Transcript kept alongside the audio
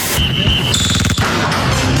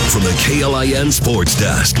From the KLIN Sports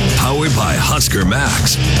Desk, powered by Husker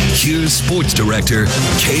Max, here's Sports Director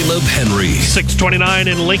Caleb Henry. 6:29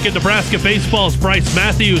 in Lincoln, Nebraska baseball's Bryce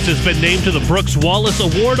Matthews has been named to the Brooks Wallace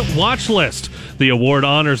Award watch list. The award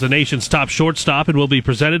honors the nation's top shortstop and will be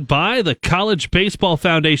presented by the College Baseball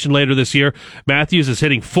Foundation later this year. Matthews is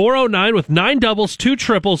hitting .409 with 9 doubles, 2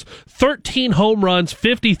 triples, 13 home runs,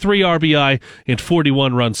 53 RBI, and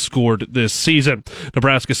 41 runs scored this season.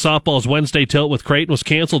 Nebraska softball's Wednesday tilt with Creighton was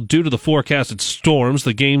canceled due to the forecasted storms.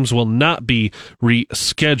 The games will not be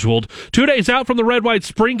rescheduled. 2 days out from the red-white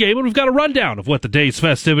spring game, and we've got a rundown of what the day's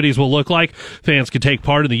festivities will look like. Fans can take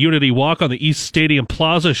part in the Unity Walk on the East Stadium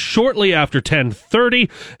Plaza shortly after 10:30.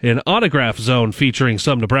 An autograph zone featuring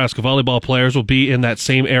some Nebraska volleyball players will be in that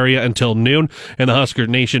same area until noon, and the Husker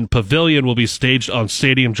Nation Pavilion will be staged on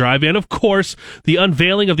Stadium Drive. And, of course, the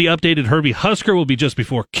unveiling of the updated Herbie Husker will be just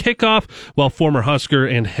before kickoff, while former Husker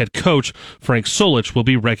and head coach Frank Solich will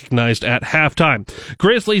be recognized at halftime.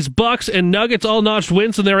 Grizzlies, Bucks, and Nuggets all notched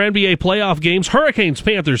wins in their NBA playoff games. Hurricanes,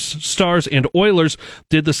 Panthers, Stars, and Oilers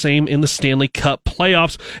did the same in the Stanley Cup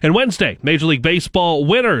playoffs. And Wednesday, Major League Baseball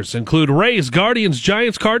winners include Rays, Guardians,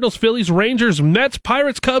 Giants, Cardinals, Phillies, Rangers, Mets,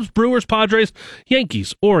 Pirates, Cubs, Brewers, Padres,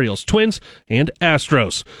 Yankees, Orioles, Twins, and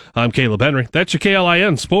Astros. I'm Caleb Henry. That's your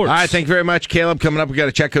KLIN Sports. All right, thank you very much, Caleb. Coming up, we got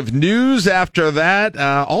a check of news after that.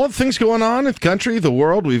 All of the things going on in the country, the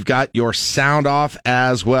world. We've got your sound off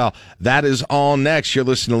as well. That is all next. You're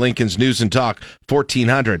listening to Lincoln's News and Talk,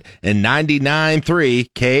 1499.3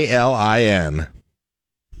 KLIN.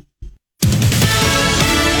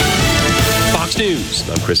 Fox News.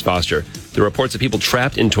 I'm Chris Foster. The reports of people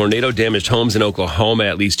trapped in tornado-damaged homes in Oklahoma.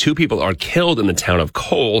 At least 2 people are killed in the town of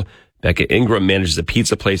Cole. Becca Ingram manages a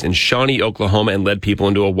pizza place in Shawnee, Oklahoma, and led people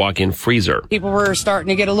into a walk-in freezer. People were starting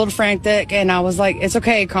to get a little frantic, and I was like, it's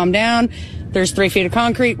okay, calm down. There's 3 feet of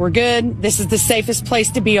concrete. We're good. This is the safest place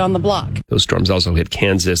to be on the block. Those storms also hit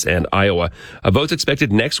Kansas and Iowa. A vote's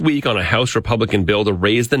expected next week on a House Republican bill to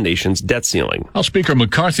raise the nation's debt ceiling. House Speaker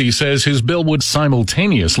McCarthy says his bill would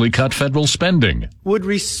simultaneously cut federal spending. Would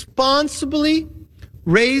responsibly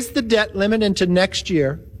raise the debt limit into next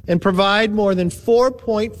year and provide more than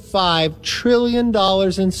 $4.5 trillion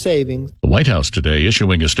in savings. The White House today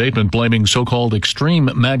issuing a statement blaming so-called extreme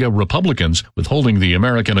MAGA Republicans with holding the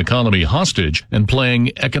American economy hostage and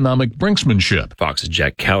playing economic brinksmanship. Fox's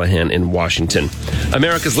Jack Callahan in Washington.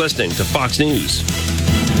 America's listening to Fox News.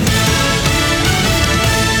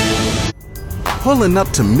 Pulling up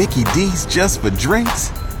to Mickey D's just for drinks?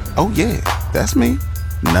 Oh yeah, that's me.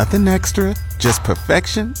 Nothing extra, just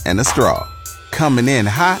perfection and a straw. Coming in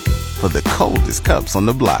hot for the coldest cups on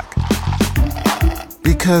the block.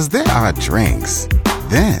 Because there are drinks.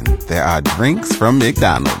 Then there are drinks from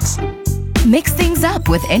McDonald's. Mix things up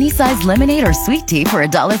with any size lemonade or sweet tea for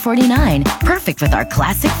 $1.49. Perfect with our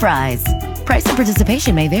classic fries. Price and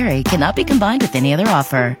participation may vary. Cannot be combined with any other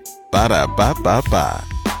offer. Ba-da-ba-ba-ba.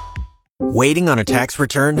 Waiting on a tax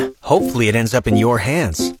return? Hopefully it ends up in your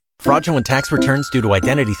hands. Fraudulent tax returns due to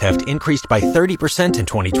identity theft increased by 30% in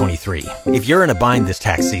 2023. If you're in a bind this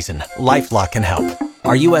tax season, LifeLock can help.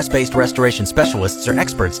 Our U.S.-based restoration specialists are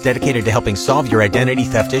experts dedicated to helping solve your identity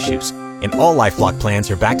theft issues. And all LifeLock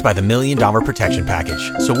plans are backed by the $1 Million Protection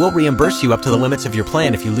Package. So we'll reimburse you up to the limits of your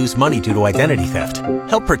plan if you lose money due to identity theft.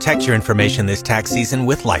 Help protect your information this tax season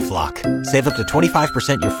with LifeLock. Save up to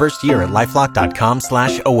 25% your first year at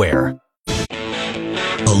LifeLock.com/aware.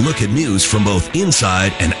 A look at news from both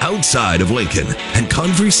inside and outside of Lincoln, and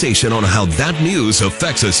conversation on how that news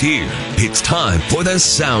affects us here. It's time for the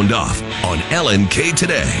Sound Off on LNK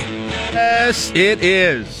Today. Yes, it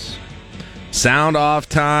is. Sound Off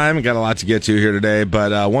time. Got a lot to get to here today,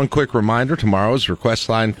 but one quick reminder. Tomorrow is Request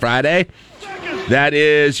Line Friday. That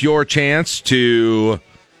is your chance to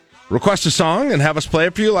request a song and have us play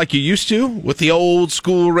it for you like you used to with the old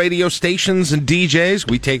school radio stations and DJs.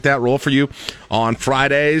 We take that role for you on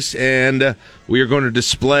Fridays, and we are going to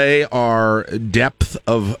display our depth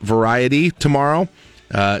of variety tomorrow.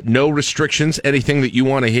 No restrictions, anything that you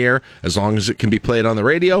want to hear, as long as it can be played on the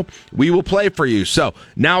radio, we will play for you. So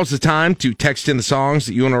now's the time to text in the songs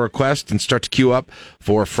that you want to request and start to queue up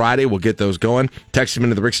for Friday. We'll get those going. Text them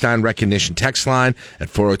into the Rick Stein Recognition text line at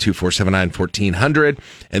 402-479-1400.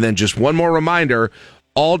 And then just one more reminder,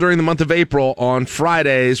 all during the month of April on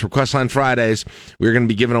Fridays, Request Line Fridays, we're going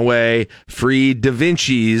to be giving away free Da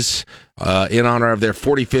Vinci's in honor of their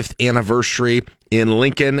 45th anniversary in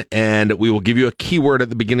Lincoln, and we will give you a keyword at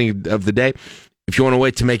the beginning of the day. If you want to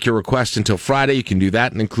wait to make your request until Friday, you can do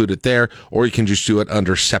that and include it there, or you can just do it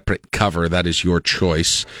under separate cover. That is your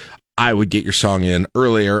choice. I would get your song in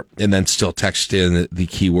earlier and then still text in the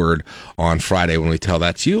keyword on Friday when we tell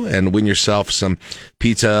that's you and win yourself some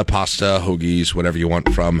pizza, pasta, hoagies, whatever you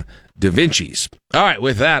want from Da Vinci's. All right,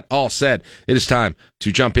 with that all said, it is time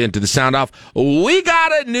to jump into the sound off. We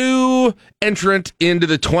got a new entrant into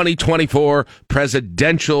the 2024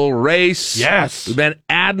 presidential race. Yes. We've been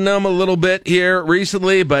adding them a little bit here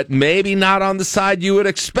recently, but maybe not on the side you would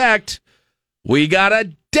expect. We got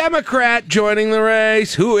a Democrat joining the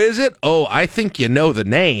race. Who is it? Oh, I think you know the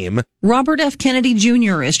name. Robert F. Kennedy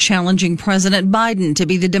Jr. is challenging President Biden to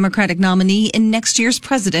be the Democratic nominee in next year's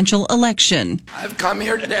presidential election. I've come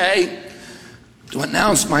here today to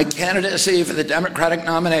announce my candidacy for the Democratic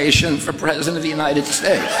nomination for President of the United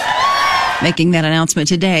States. Making that announcement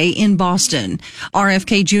today in Boston.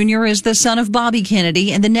 RFK Jr. is the son of Bobby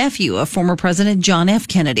Kennedy and the nephew of former President John F.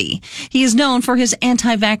 Kennedy. He is known for his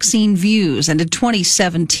anti-vaccine views and in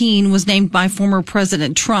 2017 was named by former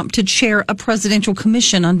President Trump to chair a presidential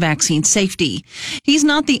commission on vaccine safety. He's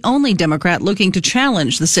not the only Democrat looking to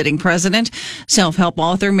challenge the sitting president. Self-help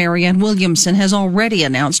author Marianne Williamson has already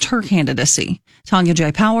announced her candidacy. Tanya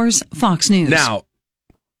J. Powers, Fox News. Now,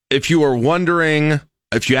 if you were wondering,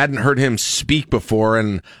 if you hadn't heard him speak before,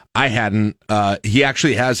 and I hadn't, he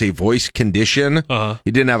actually has a voice condition.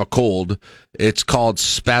 He didn't have a cold. It's called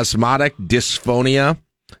spasmodic dysphonia.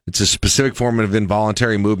 It's a specific form of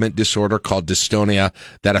involuntary movement disorder called dystonia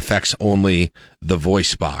that affects only the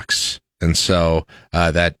voice box. And so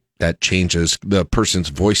that changes. The person's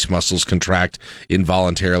voice muscles contract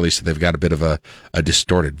involuntarily, so they've got a bit of a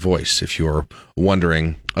distorted voice, if you're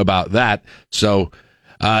wondering about that. So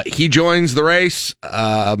he joins the race.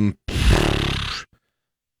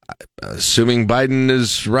 Assuming Biden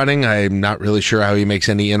is running, I'm not really sure how he makes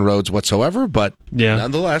any inroads whatsoever, but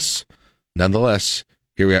nonetheless,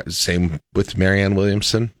 here we are. Same with Marianne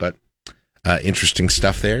Williamson, but interesting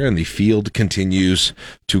stuff there, and the field continues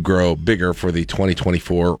to grow bigger for the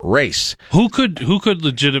 2024 race. Who could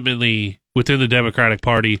legitimately, within the Democratic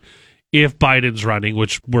Party, if Biden's running,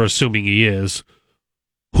 which we're assuming he is,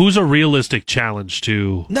 who's a realistic challenge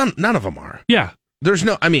to? None of them are. Yeah, there's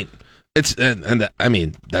no. I mean, it's I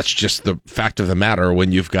mean that's just the fact of the matter.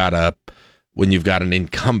 When you've got an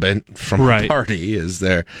incumbent from a party, is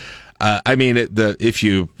there? I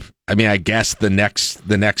guess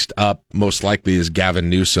the next up most likely is Gavin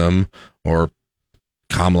Newsom or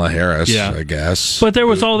Kamala Harris. I guess. But there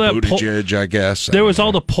was all that Buttigieg, I guess. There was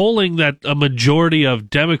all the polling that a majority of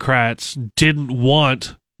Democrats didn't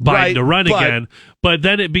want Biden to run again, but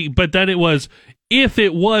then it was if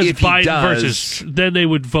Biden versus, then they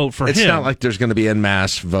would vote for him. It's not like there's going to be en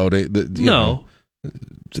masse voting.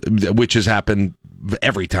 Which has happened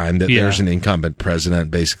every time that there's an incumbent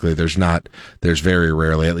president. Basically, there's very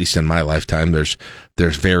rarely, at least in my lifetime, there's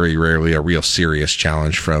very rarely a real serious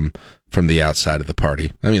challenge from the outside of the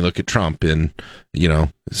party. I mean, look at Trump in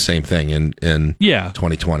same thing in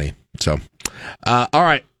 2020. So, all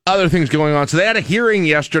right. Other things going on. So they had a hearing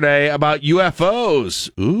yesterday about UFOs.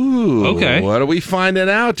 Ooh. Okay. What are we finding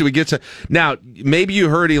out? Do we get to... Now, maybe you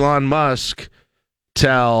heard Elon Musk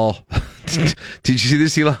tell... Did you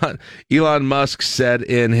see this? Elon Musk said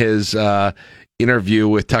in his interview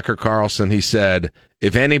with Tucker Carlson, he said,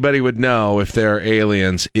 if anybody would know if there are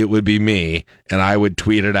aliens, it would be me, and I would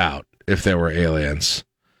tweet it out if there were aliens.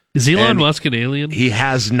 Is Elon Musk an alien? He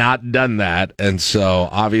has not done that, and so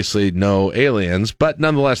obviously no aliens, but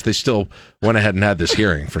nonetheless, they still went ahead and had this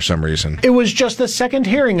hearing for some reason. It was just the second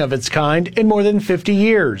hearing of its kind in more than 50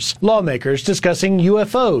 years. Lawmakers discussing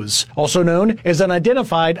UFOs, also known as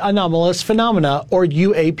Unidentified Anomalous Phenomena, or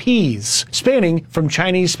UAPs, spanning from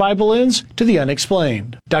Chinese spy balloons to the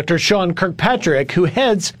unexplained. Dr. Sean Kirkpatrick, who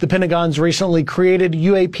heads the Pentagon's recently created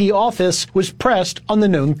UAP office, was pressed on the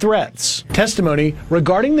known threats. Testimony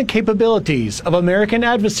regarding the capabilities of American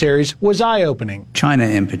adversaries was eye-opening. China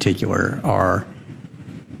in particular are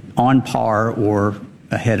on par or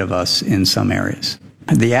ahead of us in some areas.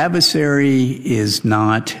 The adversary is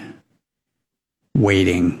not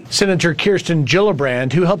waiting. Senator Kirsten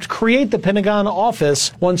Gillibrand, who helped create the Pentagon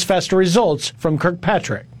office, wants faster results from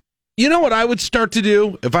Kirkpatrick. You know what I would start to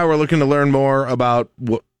do if I were looking to learn more about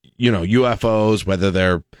UFOs, whether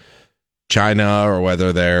they're China or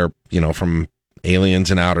whether they're from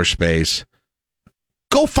aliens in outer space?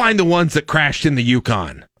 Go find the ones that crashed in the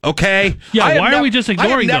Yukon. Okay? Yeah, why are we just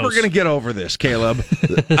ignoring those? I'm never going to get over this, Caleb.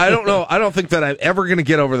 I don't know. I don't think that I'm ever going to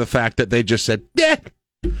get over the fact that they just said,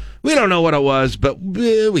 we don't know what it was, but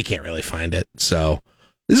we can't really find it. So,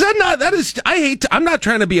 I'm not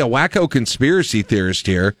trying to be a wacko conspiracy theorist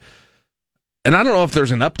here. And I don't know if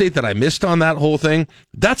there's an update that I missed on that whole thing.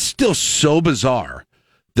 That's still so bizarre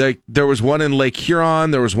There was one in Lake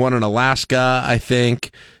Huron. There was one in Alaska, I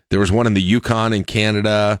think. There was one in the Yukon in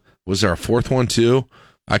Canada. Was there a fourth one, too?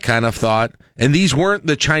 I kind of thought. And these weren't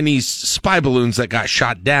the Chinese spy balloons that got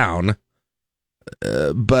shot down,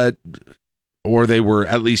 or they were,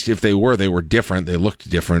 at least if they were different. They looked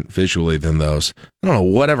different visually than those. I don't know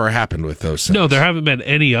whatever happened with those things. No, there haven't been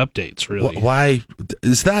any updates, really. Why?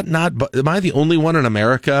 Is that not, am I the only one in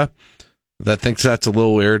America that thinks that's a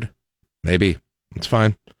little weird? Maybe. It's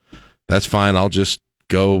fine. That's fine. I'll just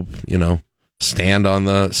go, stand on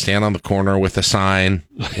the corner with a sign,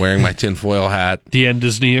 wearing my tinfoil hat. The end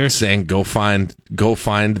is near. Saying, go find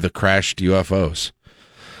the crashed UFOs.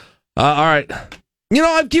 All right.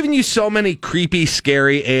 I've given you so many creepy,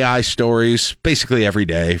 scary AI stories basically every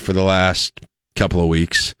day for the last couple of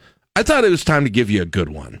weeks. I thought it was time to give you a good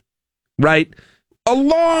one, right?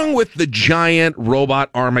 Along with the giant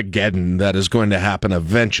robot Armageddon that is going to happen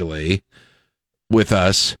eventually with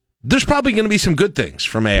us, there's probably going to be some good things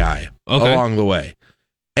from AI along the way.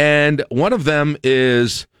 And one of them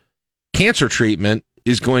is cancer treatment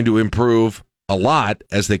is going to improve a lot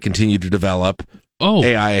as they continue to develop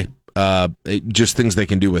AI, just things they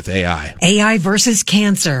can do with AI. AI versus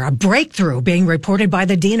cancer, a breakthrough being reported by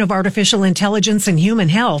the Dean of Artificial Intelligence and Human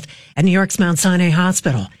Health at New York's Mount Sinai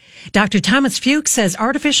Hospital. Dr. Thomas Fuchs says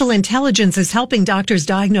artificial intelligence is helping doctors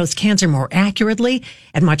diagnose cancer more accurately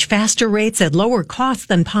at much faster rates at lower costs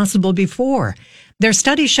than possible before. Their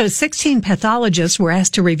study shows 16 pathologists were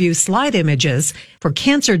asked to review slide images for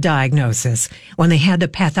cancer diagnosis. When they had the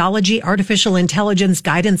pathology artificial intelligence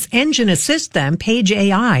guidance engine assist them, Paige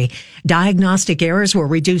AI, diagnostic errors were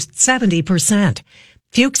reduced 70%.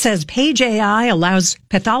 Fuchs says Paige AI allows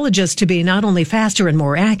pathologists to be not only faster and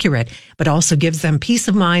more accurate, but also gives them peace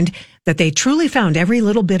of mind that they truly found every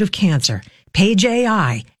little bit of cancer. Paige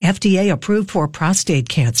AI, FDA approved for prostate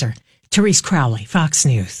cancer. Therese Crowley, Fox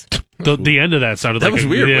News. The end of that sounded like was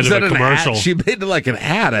weird. The end Was of that a commercial. Ad? She made it like an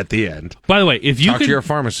ad at the end. By the way, if you Talk to your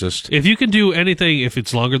pharmacist. If you can do anything, if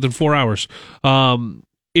it's longer than 4 hours,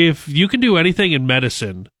 if you can do anything in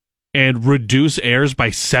medicine and reduce errors by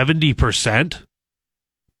 70%,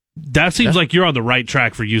 that seems like you're on the right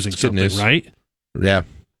track for using something, right? Yeah.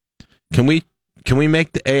 Can we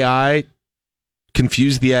make the AI,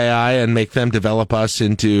 confuse the AI and make them develop us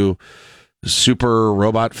into super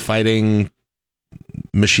robot fighting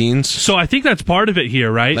machines? So I think that's part of it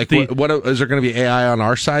here, right? Like, what is there going to be AI on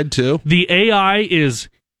our side too? The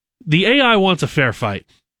AI wants a fair fight.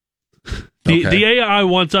 The AI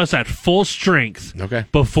wants us at full strength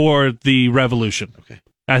before the revolution. Okay.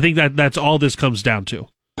 I think that's all this comes down to.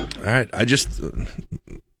 All right. I just,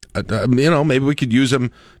 maybe we could use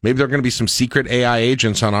them. Maybe there are going to be some secret AI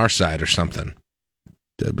agents on our side or something.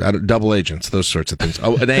 Double agents, those sorts of things.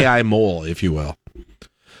 Oh, an AI mole, if you will.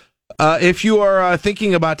 If you are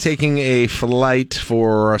thinking about taking a flight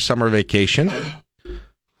for a summer vacation,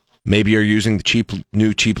 maybe you're using the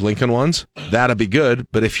new cheap Lincoln ones. That'll be good.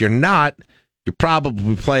 But if you're not, you're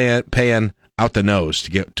probably paying out the nose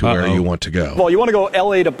to get to where you want to go. Well, you want to go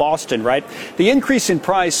L.A. to Boston, right? The increase in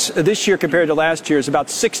price this year compared to last year is about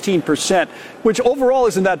 16%, which overall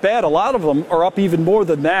isn't that bad. A lot of them are up even more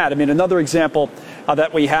than that. I mean, another example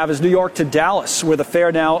that we have is New York to Dallas, where the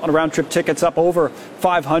fare now on round-trip tickets up over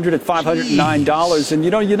 $500 at $509. And,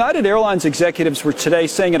 United Airlines executives were today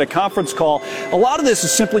saying in a conference call, a lot of this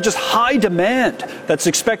is simply just high demand that's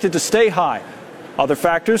expected to stay high. Other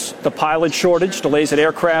factors, the pilot shortage, delays at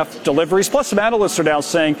aircraft deliveries, plus some analysts are now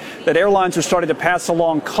saying that airlines are starting to pass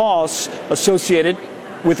along costs associated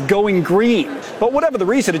with going green. But whatever the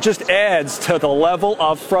reason, it just adds to the level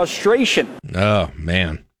of frustration. Oh,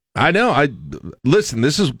 man. I know. Listen,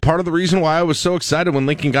 this is part of the reason why I was so excited when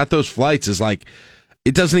Lincoln got those flights is like,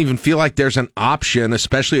 it doesn't even feel like there's an option,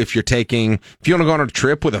 especially if you want to go on a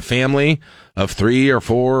trip with a family of 3 or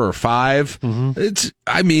 4 or 5.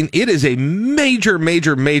 Mm-hmm. It is a major,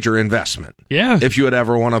 major, major investment. Yeah. If you would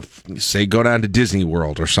ever want to, say, go down to Disney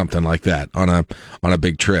World or something like that on a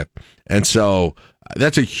big trip. And so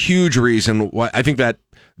that's a huge reason why I think that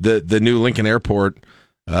the new Lincoln Airport,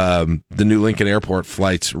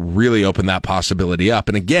 flights really open that possibility up.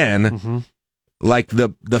 And again, like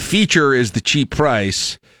the feature is the cheap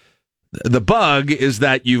price. The bug is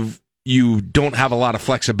that you don't have a lot of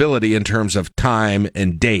flexibility in terms of time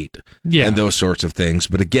and date and those sorts of things.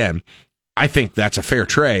 But again, I think that's a fair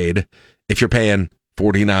trade if you're paying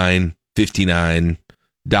 $49,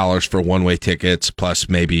 $59 for one-way tickets plus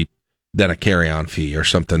maybe then a carry-on fee or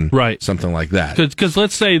something, something like that. Because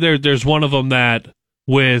let's say there's one of them that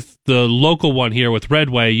with the local one here with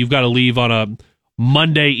Redway, you've got to leave on a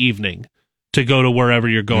Monday evening to go to wherever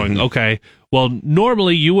you're going. Mm-hmm. Okay. Well,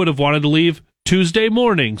 normally you would have wanted to leave Tuesday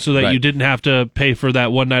morning so that you didn't have to pay for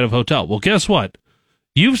that one night of hotel. Well, guess what?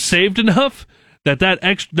 You've saved enough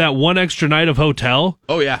that one extra night of hotel.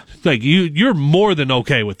 Oh yeah, like you're more than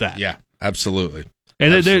okay with that. Yeah, absolutely.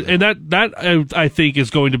 And that I think is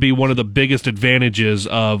going to be one of the biggest advantages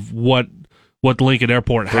of what Lincoln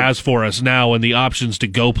Airport has for us now and the options to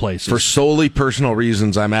go places. For solely personal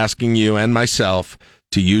reasons, I'm asking you and myself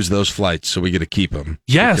to use those flights so we get to keep them.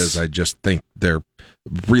 Yes. Because I just think they're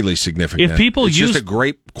really significant. It's just a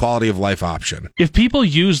great quality of life option. If people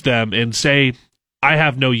use them and say, I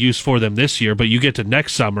have no use for them this year, but you get to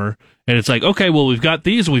next summer and it's like, okay, well, we've got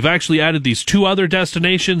these. We've actually added these 2 other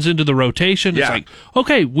destinations into the rotation. It's like,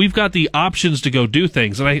 okay, we've got the options to go do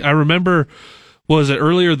things. And I remember, was it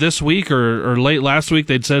earlier this week or late last week,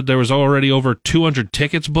 they'd said there was already over 200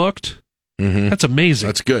 tickets booked. Mm-hmm. That's amazing.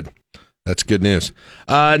 That's good. That's good news.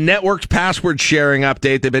 Networked password sharing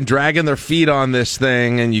update. They've been dragging their feet on this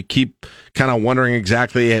thing, and you keep kind of wondering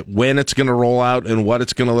exactly when it's going to roll out and what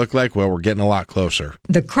it's going to look like. Well, we're getting a lot closer.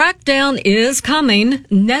 The crackdown is coming.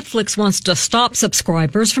 Netflix wants to stop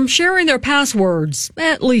subscribers from sharing their passwords,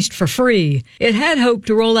 at least for free. It had hoped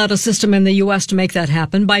to roll out a system in the U.S. to make that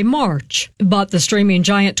happen by March. But the streaming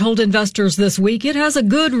giant told investors this week it has a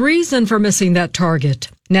good reason for missing that target.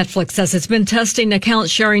 Netflix says it's been testing account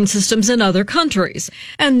sharing systems in other countries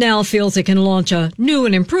and now feels it can launch a new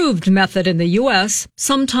and improved method in the U.S.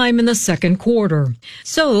 sometime in the second quarter.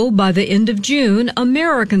 So by the end of June,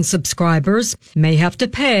 American subscribers may have to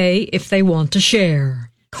pay if they want to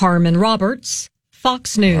share. Carmen Roberts,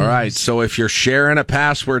 Fox News. All right, so if you're sharing a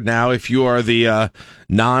password now, if you are the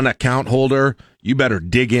non-account holder, you better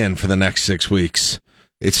dig in for the next 6 weeks.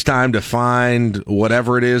 It's time to find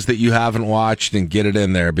whatever it is that you haven't watched and get it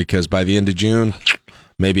in there, because by the end of June,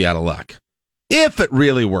 maybe out of luck. If it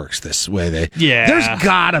really works this way, there's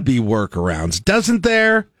got to be workarounds, doesn't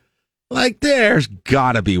there? Like, there's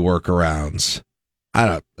got to be workarounds.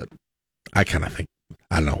 I kind of think,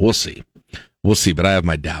 I don't know. We'll see. But I have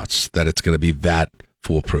my doubts that it's going to be that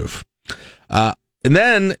foolproof. And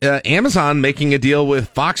then Amazon making a deal with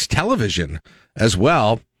Fox Television as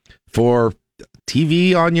well for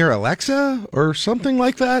TV on your Alexa or something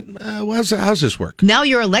like that? How's this work? Now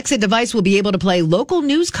your Alexa device will be able to play local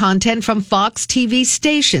news content from Fox TV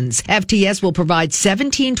stations. FTS will provide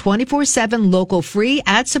 17 24/7 local free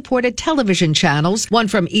ad-supported television channels, one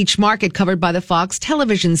from each market covered by the Fox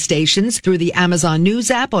television stations through the Amazon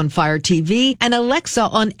News app on Fire TV and Alexa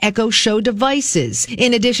on Echo Show devices.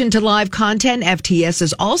 In addition to live content, FTS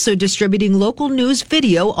is also distributing local news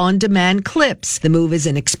video on-demand clips. The move is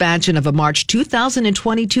an expansion of a March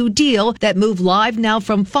 2022 deal that moved Live Now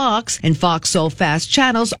from Fox and Fox Soul Fast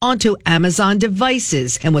channels onto Amazon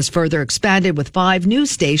devices and was further expanded with 5 news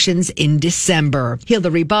stations in December.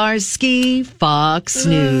 Hilary Barsky, Fox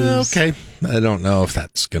News. Okay. I don't know if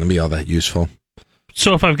that's going to be all that useful.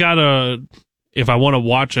 So if I want to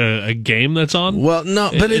watch a game that's on? Well, no,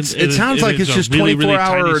 but it sounds like it's just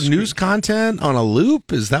 24-hour news content on a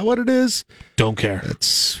loop. Is that what it is? Don't care.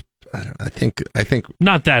 I think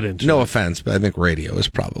not that into. No offense, but I think radio is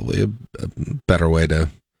probably a better way to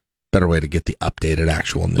get the updated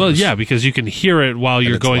actual news. Well, yeah, because you can hear it while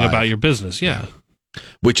you're going about your business. Yeah,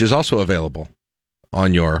 which is also available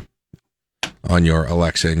on your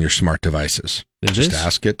Alexa and your smart devices. Just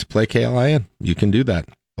ask it to play KLIN. You can do that.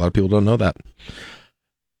 A lot of people don't know that.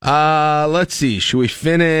 Let's see. Should we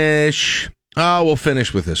finish? We'll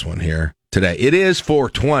finish with this one here today. It is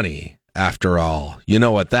 420. After all, you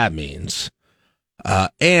know what that means.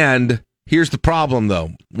 And here's the problem,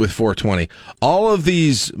 though, with 420. All of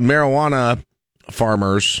these marijuana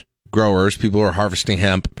farmers, growers, people who are harvesting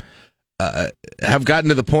hemp, have gotten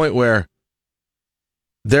to the point where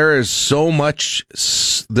there's so much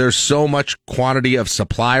quantity of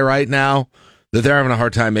supply right now that they're having a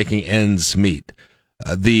hard time making ends meet.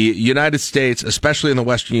 The United States, especially in the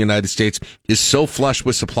western United States, is so flush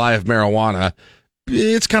with supply of marijuana.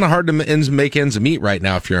 It's kind of hard to make ends meet right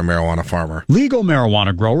now if you're a marijuana farmer. Legal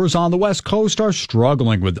marijuana growers on the West Coast are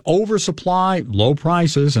struggling with oversupply, low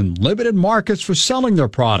prices, and limited markets for selling their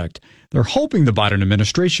product. They're hoping the Biden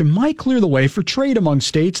administration might clear the way for trade among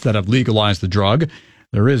states that have legalized the drug.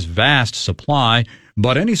 There is vast supply,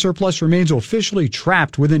 but any surplus remains officially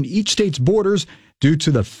trapped within each state's borders due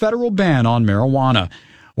to the federal ban on marijuana.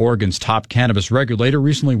 Oregon's top cannabis regulator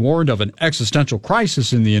recently warned of an existential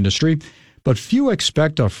crisis in the industry, but few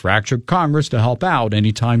expect a fractured Congress to help out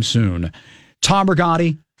anytime soon. Tom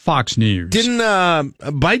Rigotti, Fox News.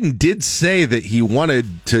 Biden did say that he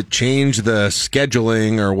wanted to change the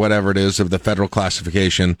scheduling or whatever it is of the federal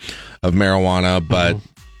classification of marijuana, but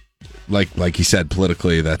like he said,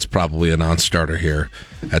 politically, that's probably a non-starter here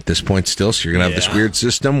at this point still. So you're going to have this weird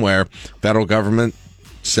system where federal government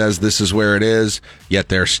says this is where it is, yet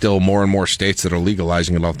there are still more and more states that are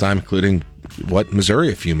legalizing it all the time, including,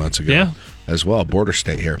 Missouri a few months ago as well, border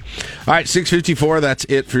state here. All right, 6:54, that's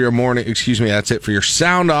it for your that's it for your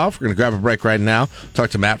sound off. We're going to grab a break right now. Talk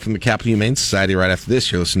to Matt from the Capital Humane Society right after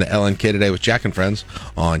this. You're listening to LNK Today with Jack and Friends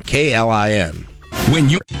on KLIN.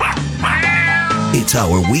 It's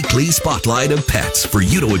our weekly spotlight of pets for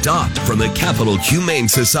you to adopt from the Capital Humane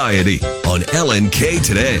Society on LNK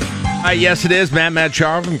Today. Yes, it is. Matt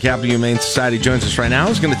Sharpe from Capital Humane Society joins us right now.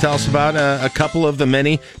 He's going to tell us about a couple of the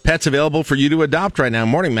many pets available for you to adopt right now.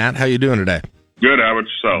 Morning, Matt. How you doing today? Good. How about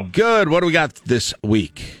yourself? Good. What do we got this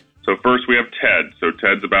week? So first we have Ted. So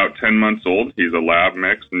Ted's about 10 months old. He's a lab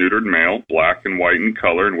mix, neutered male, black and white in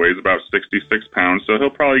color, and weighs about 66 pounds. So he'll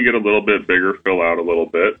probably get a little bit bigger, fill out a little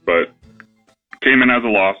bit, but came in as a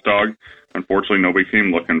lost dog. Unfortunately, nobody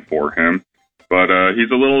came looking for him. But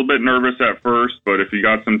he's a little bit nervous at first, but if you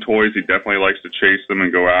got some toys, he definitely likes to chase them and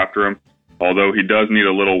go after them. Although he does need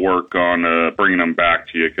a little work on bringing them back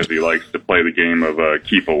to you because he likes to play the game of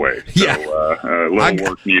keep away. So a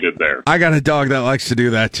little work needed there. I got a dog that likes to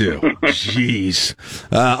do that too. Jeez.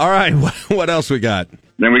 All right, what else we got?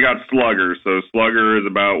 Then we got Slugger. So Slugger is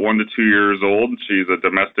about 1 to 2 years old. She's a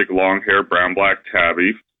domestic long-haired brown-black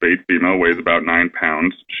tabby. Spayed female, weighs about 9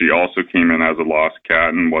 pounds. She also came in as a lost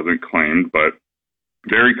cat and wasn't claimed, but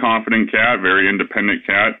very confident cat, very independent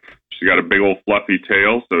cat. She's got a big old fluffy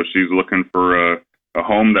tail, so she's looking for a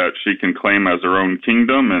home that she can claim as her own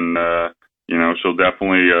kingdom, and she'll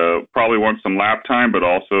definitely probably want some lap time, but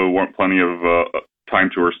also want plenty of time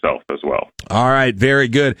to herself as well. All right, very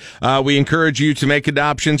good. We encourage you to make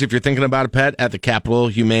adoptions. If you're thinking about a pet at the Capital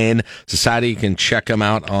Humane Society, you can check them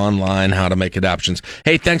out online, how to make adoptions.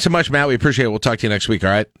 Hey, thanks so much, Matt. We appreciate it. We'll talk to you next week, all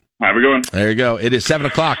right? Have a good one. There you go. It is 7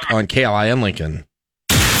 o'clock on KLIN Lincoln.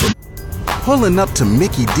 Pulling up to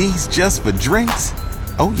Mickey D's just for drinks?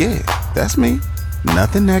 Oh, yeah, that's me.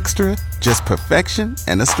 Nothing extra, just perfection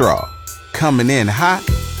and a straw. Coming in hot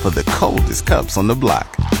for the coldest cups on the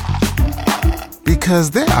block. Because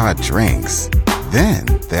there are drinks. Then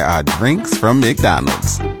there are drinks from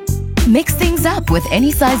McDonald's. Mix things up with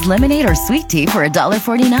any size lemonade or sweet tea for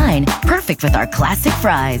 $1.49. Perfect with our classic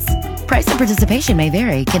fries. Price and participation may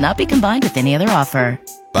vary. Cannot be combined with any other offer.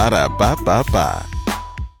 Ba-da-ba-ba-ba.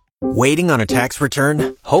 Waiting on a tax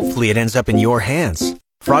return? Hopefully it ends up in your hands.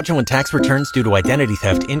 Fraudulent tax returns due to identity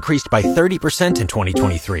theft increased by 30% in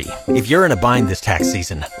 2023. If you're in a bind this tax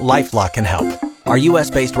season, LifeLock can help. Our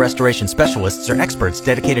U.S.-based restoration specialists are experts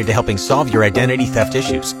dedicated to helping solve your identity theft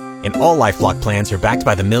issues. And all LifeLock plans are backed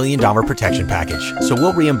by the $1 Million Protection Package. So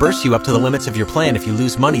we'll reimburse you up to the limits of your plan if you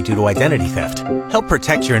lose money due to identity theft. Help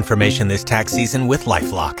protect your information this tax season with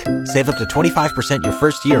LifeLock. Save up to 25% your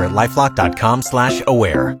first year at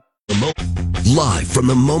LifeLock.com/aware. Live from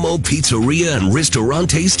the Momo Pizzeria and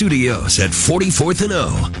Ristorante Studios at 44th and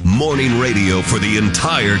O. Morning radio for the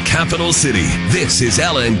entire capital city. This is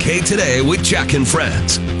LNK Today with Jack and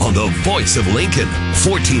Friends on the voice of Lincoln,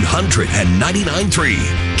 1499.3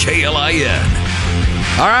 KLIN.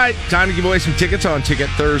 All right, time to give away some tickets on Ticket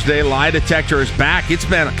Thursday. Lie Detector is back. It's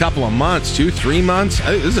been a couple of months, 2-3 months.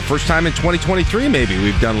 I think this is the first time in 2023 maybe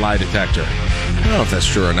we've done Lie Detector. I don't know if that's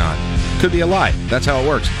true or not. Could be a lie. That's how it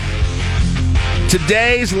works.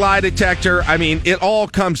 Today's Lie Detector, it all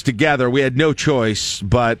comes together. We had no choice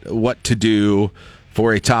but what to do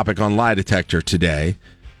for a topic on Lie Detector today.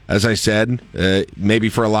 As I said, maybe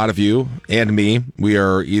for a lot of you and me, we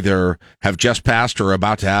are either have just passed or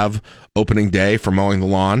about to have opening day for mowing the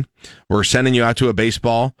lawn. We're sending you out to a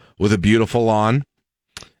baseball with a beautiful lawn,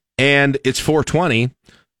 and it's 420.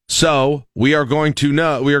 So we are going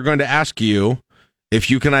to ask you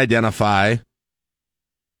if you can identify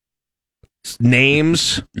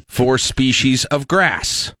names for species of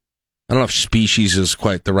grass. I don't know if species is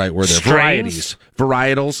quite the right word there. Strains?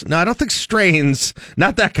 Varietals. No, I don't think strains.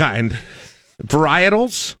 Not that kind.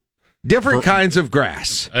 Varietals? Different kinds of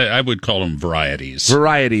grass. I would call them varieties.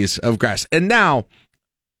 Varieties of grass. And now,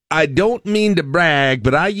 I don't mean to brag,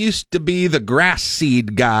 but I used to be the grass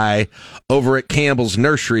seed guy over at Campbell's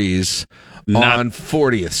Nurseries on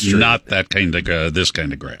 40th Street. Not that kind of this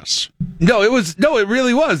kind of grass. No, it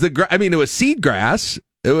really was. It was seed grass.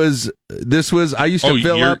 I used to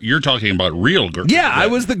fill up. You're talking about real grass. Yeah, I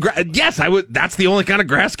was that's the only kind of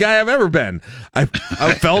grass guy I've ever been. I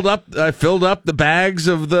filled up the bags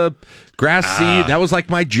of the grass seed. That was like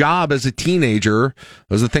my job as a teenager. It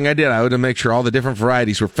was the thing I did. I would make sure all the different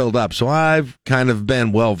varieties were filled up. So I've kind of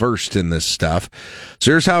been well versed in this stuff.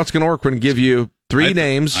 So here's how it's going to work. We're going to give you Three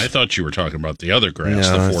names. I thought you were talking about the other grass,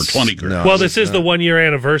 the 420 grass. No, Well, this is the 1 year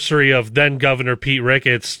anniversary of then Governor Pete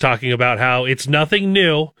Ricketts talking about how it's nothing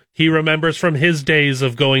new. He remembers from his days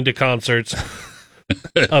of going to concerts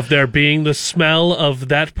of there being the smell of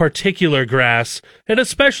that particular grass, and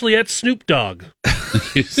especially at Snoop Dogg.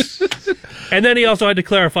 And then he also had to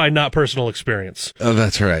clarify not personal experience. Oh,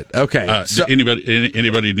 that's right. Okay. So,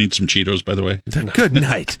 anybody need some Cheetos, by the way? Good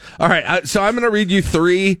night. All right. So I'm going to read you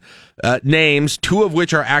three names, two of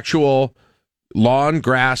which are actual lawn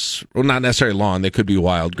grass. Well, not necessarily lawn. They could be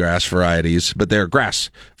wild grass varieties, but they're grass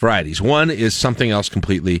varieties. One is something else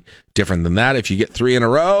completely different than that. If you get three in a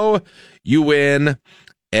row, you win.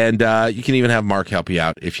 And you can even have Mark help you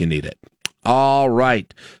out if you need it. All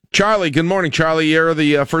right. Charlie, good morning, Charlie. You're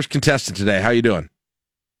the first contestant today. How you doing?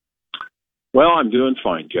 Well, I'm doing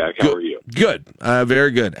fine, Jack. How are you? Good.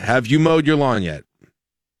 Very good. Have you mowed your lawn yet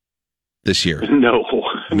this year? No.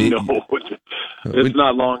 It's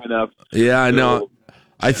not long enough. Yeah, I know.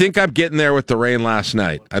 I think I'm getting there with the rain last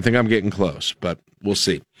night. I think I'm getting close, but we'll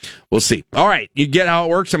see. We'll see. All right. You get how it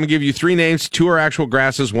works. I'm going to give you three names. Two are actual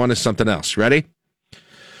grasses. One is something else. Ready?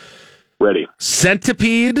 Ready.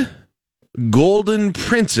 Centipede, Golden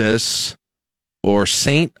Princess, or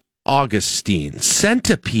St. Augustine.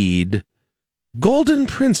 Centipede, Golden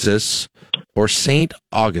Princess, or St.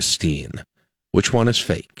 Augustine. Which one is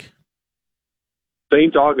fake?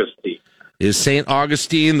 St. Augustine. Is St.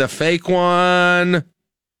 Augustine the fake one?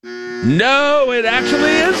 No, it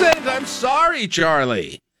actually isn't. I'm sorry,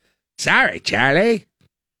 Charlie. Sorry, Charlie.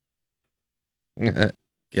 Get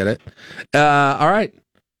it? All right.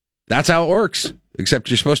 That's how it works, except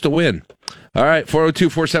you're supposed to win. All right,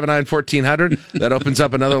 402-479-1400. That opens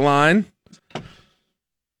up another line.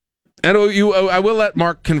 And I will let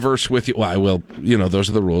Mark converse with you. Well, I will. Those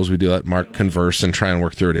are the rules. We do let Mark converse and try and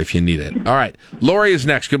work through it if you need it. All right. Lori is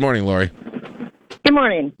next. Good morning, Lori. Good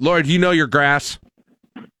morning. Lori, do you know your grass?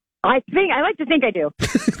 I like to think I do.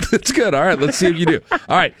 That's good. All right, let's see if you do.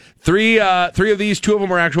 All right, three of these. Two of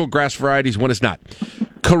them are actual grass varieties. One is not.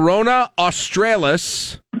 Corona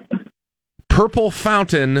australis, Purple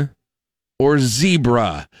Fountain, or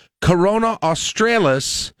Zebra. Corona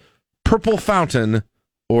australis, Purple Fountain,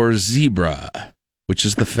 or Zebra. Which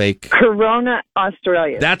is the fake? Corona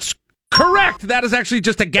australis. That's correct. That is actually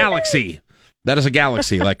just a galaxy. That is a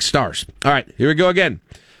galaxy, like stars. All right, here we go again.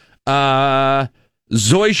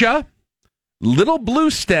 Zoysia, Little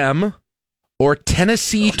Blue Stem, or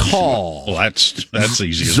Tennessee Tall. Well, that's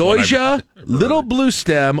easy. Zoysia, Little Blue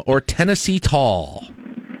Stem, or Tennessee Tall.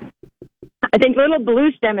 I think Little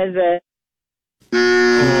Blue Stem is a...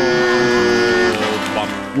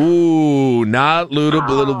 Ooh, not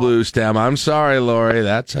Little Blue Stem. I'm sorry, Lori.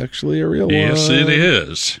 That's actually a real one. Yes, it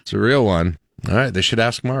is. It's a real one. All right, they should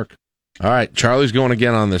ask Mark. All right, Charlie's going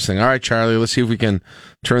again on this thing. All right, Charlie, let's see if we can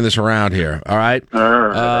turn this around here. All right.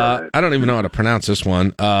 I don't even know how to pronounce this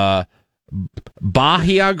one.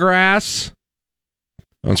 Bahia grass.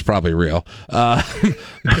 That's probably real.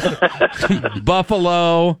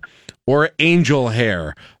 Buffalo or angel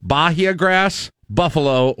hair. Bahia grass,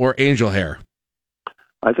 buffalo, or angel hair.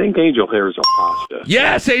 I think angel hair is a pasta.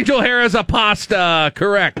 Yes, angel hair is a pasta.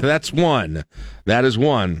 Correct. That's one. That is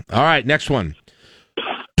one. All right, next one.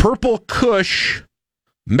 Purple Kush,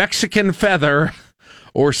 Mexican Feather,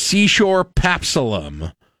 or Seashore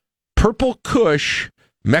Papillum. Purple Kush,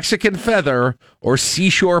 Mexican Feather, or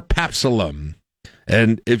Seashore Papillum.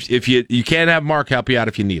 And if you can't have Mark help you out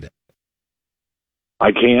if you need it.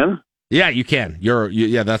 I can? Yeah, you can.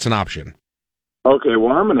 Yeah, that's an option. Okay,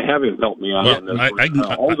 well, I'm going to have him help me out on this.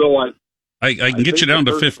 I can get you down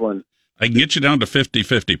to 50. I can get you down to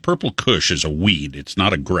 50-50. Purple Kush is a weed. It's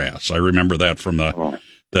not a grass. I remember that from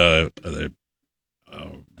the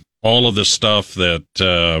all of the stuff that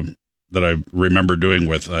I remember doing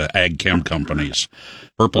with ag chem companies.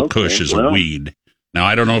 Purple Kush is a weed. Now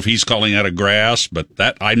I don't know if he's calling that a grass, but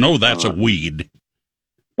I know that's a weed.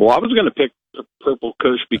 Well, I was going to pick Purple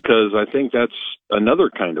Kush because I think that's another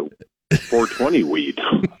kind of 420 weed.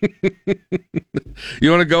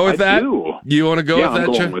 You want to go with that? Do. You want to go with that?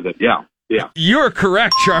 I'm going with it. Yeah. You're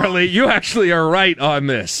correct, Charlie. You actually are right on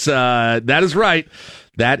this. That is right.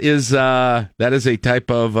 That is a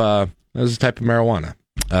type of marijuana.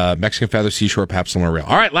 Mexican Feather, Seashore, Papillon, or real.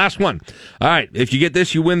 All right, last one. All right, if you get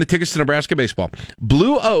this, you win the tickets to Nebraska baseball.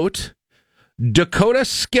 Blue Oat, Dakota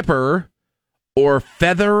Skipper, or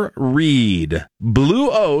Feather Reed. Blue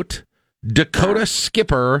Oat, Dakota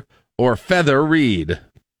Skipper, or Feather Reed.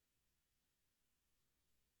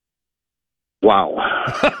 Wow.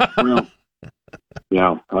 Well,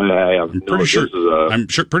 yeah, I have pretty sure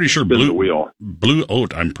blue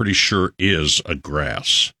oat. I'm pretty sure is a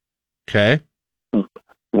grass. Okay.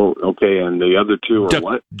 Well, okay, and the other two are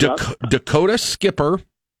what? Dakota Skipper,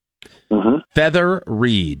 Feather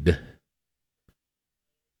Reed.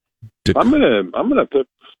 I'm gonna pick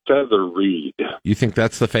Feather Reed. You think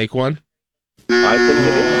that's the fake one? I think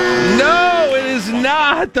it is. No, it is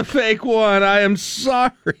not the fake one. I am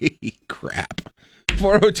sorry. Crap.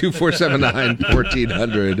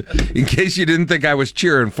 402-479-1400. In case you didn't think I was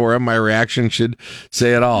cheering for him, my reaction should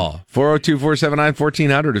say it all.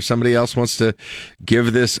 402-479-1400. If somebody else wants to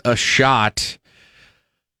give this a shot.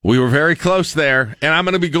 We were very close there, and I'm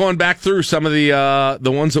going to be going back through some of the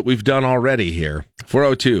ones that we've done already here.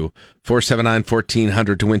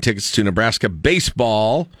 402-479-1400 to win tickets to Nebraska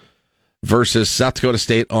baseball versus South Dakota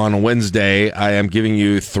State on Wednesday. I am giving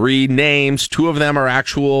you 3 names. 2 of them are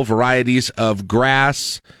actual varieties of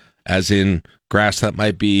grass, as in grass that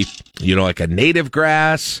might be, like a native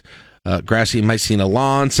grass, grass you might see in a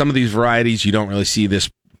lawn. Some of these varieties you don't really see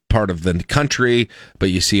this part of the country, but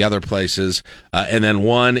you see other places. And then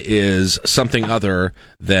one is something other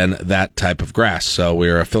than that type of grass. So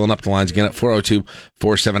we're filling up the lines again at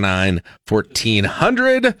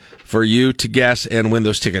 402-479-1400 for you to guess and win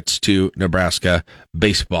those tickets to Nebraska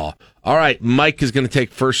baseball. All right, Mike is going to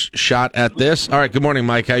take first shot at this. All right, good morning,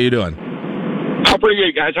 Mike. How you doing? Oh, pretty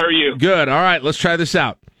good, guys. How are you? Good. All right, let's try this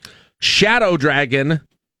out. Shadow Dragon,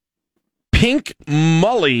 Pink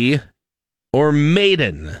Mully, or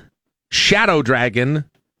Maiden? Shadow Dragon,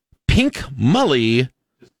 Pink Mully,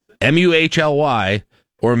 Muhly,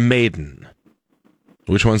 or Maiden?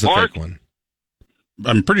 Which one's the fake one?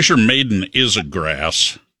 I'm pretty sure Maiden is a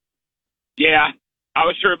grass. Yeah, I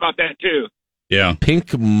was sure about that too. Yeah. Pink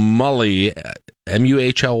Mully,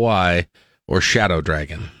 Muhly, or Shadow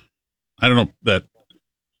Dragon? I don't know. That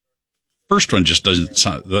first one just doesn't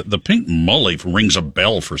sound. The Pink Mully rings a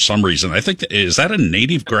bell for some reason. I think is that a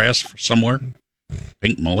native grass somewhere?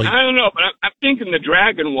 Pink Mully? I don't know, but I'm thinking the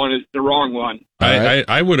dragon one is the wrong one.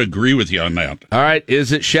 I would agree with you on that. All right,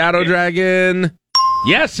 is it Shadow Dragon?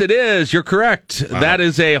 Yes, it is. You're correct. Wow. That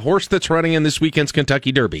is a horse that's running in this weekend's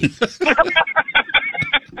Kentucky Derby.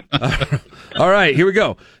 All right, here we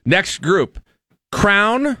go. Next group.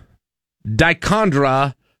 Crown,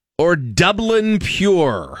 Dichondra, or Dublin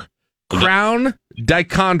Pure? Crown,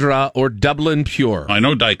 Dichondra, or Dublin Pure? I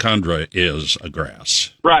know Dichondra is a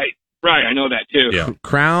grass. Right, I know that too. Yeah.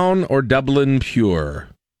 Crown or Dublin Pure?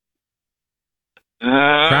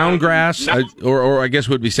 Crown grass, no. or I guess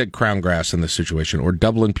would be said crown grass in this situation, or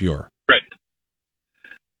Dublin Pure? Right.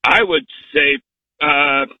 I would say,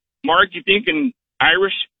 Mark, you thinking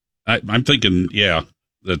Irish? I'm thinking,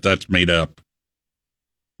 that's made up.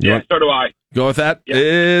 Yeah, so do I. Go with that? Yeah.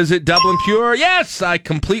 Is it Dublin Pure? Yes, I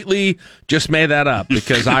completely just made that up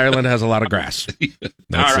because Ireland has a lot of grass.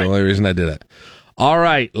 That's the only reason I did it. All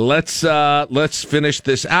right, let's finish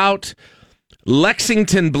this out.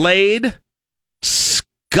 Lexington Blade,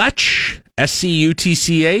 Scutch,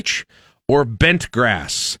 Scutch, or bent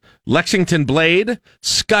grass? Lexington Blade,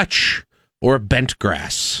 Scutch, or bent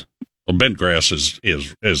grass? Well, bent grass is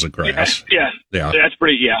a grass. Yeah. That's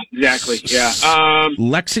pretty. Yeah, exactly. Yeah.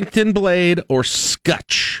 Lexington Blade or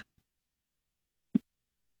Scutch?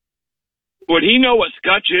 Would he know what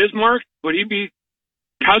Scutch is, Mark? Would he be?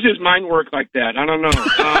 How's his mind work like that? I don't know.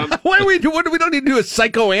 What do we do? We don't need to do a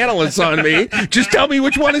psychoanalyst on me. Just tell me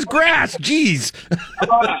which one is grass. Jeez.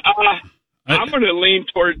 I'm going to lean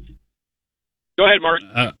towards. Go ahead, Mark.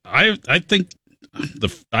 I think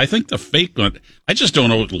the fake one. I just don't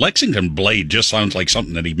know. Lexington Blade just sounds like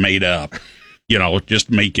something that he made up. Just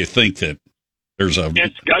to make you think that there's a. And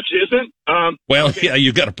Scutch isn't. Okay. Yeah,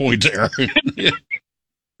 you got a point there.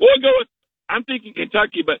 We'll go with. I'm thinking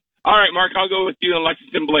Kentucky, but. All right, Mark, I'll go with you on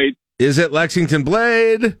Lexington Blade. Is it Lexington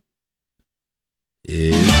Blade?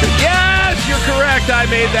 Yes, you're correct. I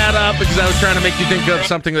made that up because I was trying to make you think of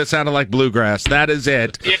something that sounded like bluegrass. That is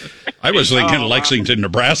it. Yeah. I was thinking Lexington,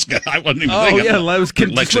 Nebraska. I wasn't even thinking. Oh, yeah, it was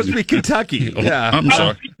supposed to be Kentucky. Yeah. I'm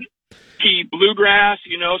sorry. Bluegrass,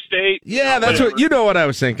 state. Yeah, that's what I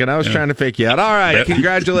was thinking. I was trying to fake you out. All right,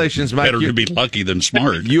 congratulations, Mike. Better to be lucky than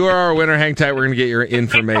smart. You are our winner. Hang tight. We're going to get your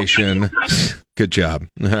information. Good job.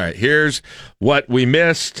 All right, here's what we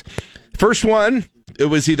missed. First one, it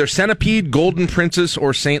was either Centipede, Golden Princess,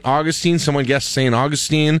 or St. Augustine. Someone guessed St.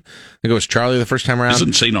 Augustine. I think it was Charlie the first time around.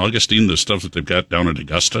 Isn't St. Augustine the stuff that they've got down at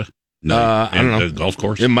Augusta? No, I don't know. The golf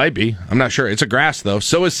course? It might be. I'm not sure. It's a grass, though.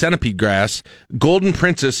 So is Centipede grass. Golden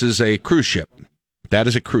Princess is a cruise ship. That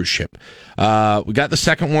is a cruise ship. We got the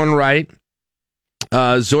second one right.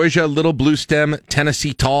 Zoysia, Little Blue Stem,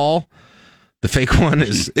 Tennessee Tall. The fake one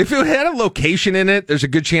is, if it had a location in it, there's a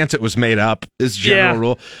good chance it was made up, is general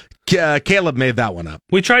rule. Caleb made that one up.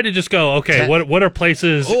 We tried to just go, okay, what are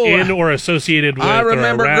places in or associated with I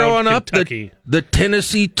remember or around growing Kentucky? up, the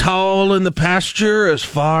Tennessee tall in the pasture as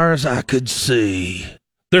far as I could see.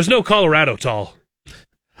 There's no Colorado tall.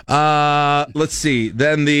 Let's see.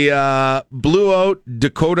 Then the Blue Oat,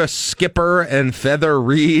 Dakota Skipper, and Feather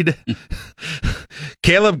Reed.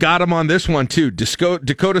 Caleb got him on this one, too.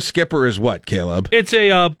 Dakota Skipper is what, Caleb? It's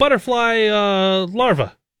a butterfly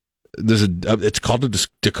larva. It's called a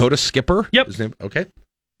Dakota Skipper? Yep. His name? Okay.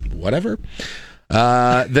 Whatever.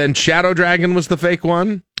 Then Shadow Dragon was the fake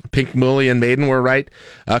one. Pink Mullion Maiden were right.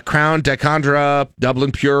 Crown, Decandra,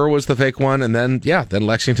 Dublin Pure was the fake one. And then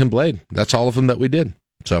Lexington Blade. That's all of them that we did.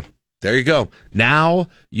 So there you go. Now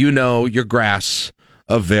you know your grass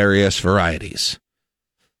of various varieties.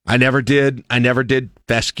 I never did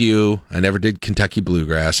fescue. I never did Kentucky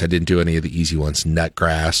bluegrass. I didn't do any of the easy ones,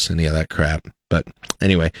 nutgrass, any of that crap. But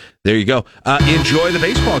anyway, there you go. Enjoy the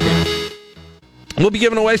baseball game. We'll be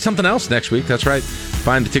giving away something else next week. That's right.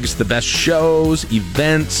 Find the tickets to the best shows,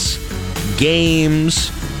 events,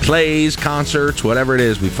 games, plays, concerts, whatever it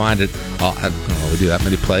is. We find it. I don't know we do that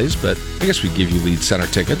many plays, but I guess we give you lead center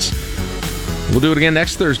tickets. We'll do it again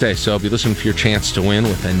next Thursday, so be listening for your chance to win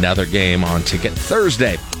with another game on Ticket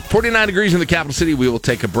Thursday. 49 degrees in the capital city. We will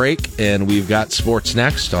take a break, and we've got sports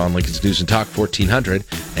next on Lincoln's News and Talk 1400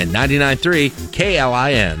 and 99.3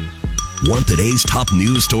 KLIN. Want today's top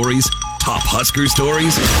news stories? Top Husker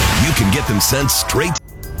stories? You can get them sent straight.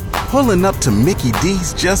 Pulling up to Mickey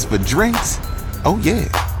D's just for drinks? Oh yeah,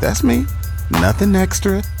 that's me. Nothing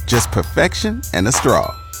extra, just perfection and a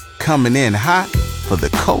straw. Coming in hot for the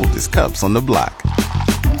coldest cups on the block.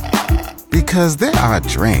 Because there are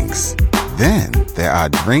drinks. Then there are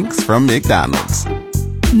drinks from McDonald's.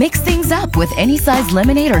 Mix things up with any size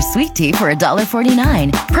lemonade or sweet tea for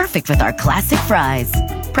 $1.49. Perfect with our classic fries.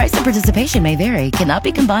 Price and participation may vary. Cannot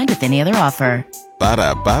be combined with any other offer.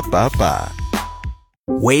 Ba-da-ba-ba-ba.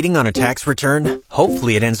 Waiting on a tax return?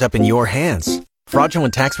 Hopefully it ends up in your hands.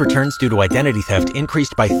 Fraudulent tax returns due to identity theft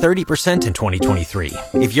increased by 30% in 2023.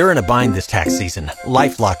 If you're in a bind this tax season,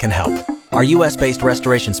 LifeLock can help. Our U.S.-based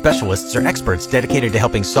restoration specialists are experts dedicated to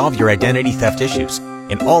helping solve your identity theft issues.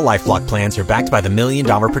 And all LifeLock plans are backed by the $1 Million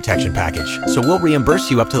Protection Package. So we'll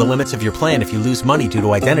reimburse you up to the limits of your plan if you lose money due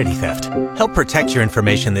to identity theft. Help protect your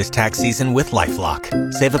information this tax season with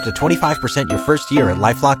LifeLock. Save up to 25% your first year at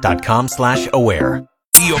LifeLock.com/aware.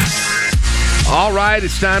 All right,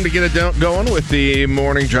 it's time to get it going with the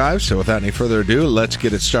morning drive. So without any further ado, let's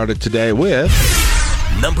get it started today with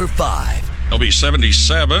number 5. LB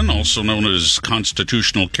 77, also known as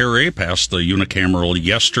constitutional carry, passed the unicameral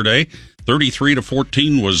yesterday.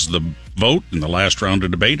 33-14 was the vote in the last round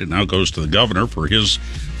of debate. It now goes to the governor for his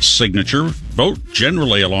signature. Vote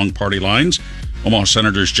generally along party lines. Omaha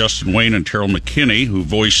Senators Justin Wayne and Terrell McKinney, who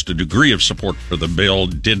voiced a degree of support for the bill,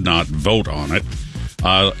 did not vote on it.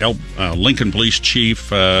 Lincoln Police Chief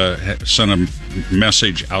sent a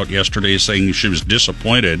message out yesterday saying she was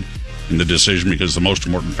disappointed in the decision because the most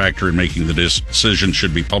important factor in making the decision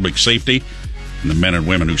should be public safety and the men and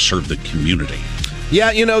women who serve the community.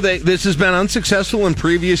 Yeah, this has been unsuccessful in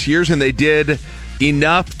previous years, and they did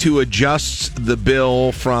enough to adjust the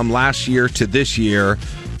bill from last year to this year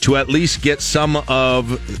to at least get some of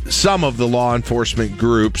the law enforcement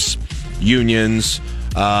groups, unions,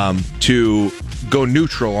 to go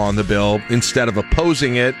neutral on the bill instead of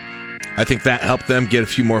opposing it. I think that helped them get a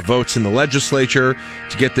few more votes in the legislature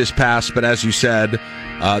to get this passed. But as you said,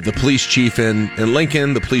 the police chief in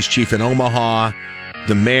Lincoln, the police chief in Omaha,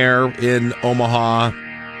 the mayor in Omaha,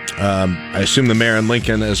 I assume the mayor in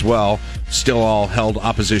Lincoln as well, still all held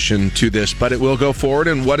opposition to this. But it will go forward.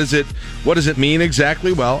 And what does it mean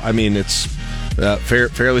exactly? Well, I mean, it's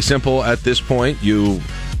fairly simple at this point. You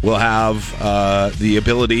will have the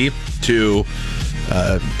ability to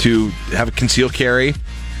have a concealed carry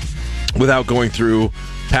without going through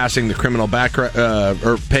passing the criminal background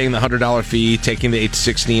or paying the $100 fee, taking the 8 to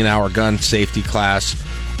 16 hour gun safety class,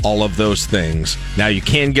 all of those things. Now you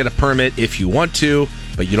can get a permit if you want to,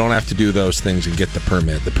 but you don't have to do those things and get the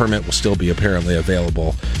permit. The permit will still be apparently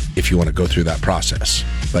available if you want to go through that process,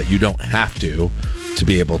 but you don't have to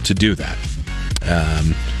be able to do that.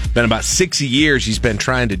 Been about 6 years he's been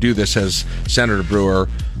trying to do this as Senator Brewer.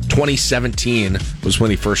 2017 was when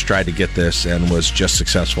he first tried to get this and was just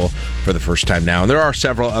successful for the first time now. And there are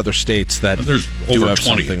several other states that There's do over have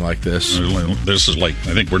 20. something like this. This is I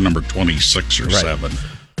think we're number 26 or 7.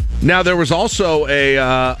 Now, there was also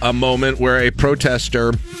a moment where a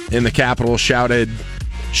protester in the Capitol shouted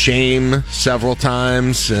shame several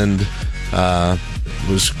times and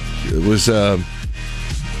was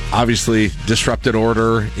obviously disrupted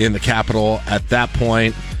order in the Capitol at that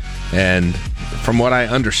point. And from what I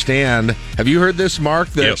understand, have you heard this, Mark?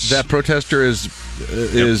 That Yes. that protester is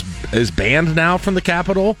banned now from the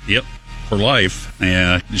Capitol? Yep, for life.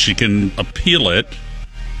 She can appeal it.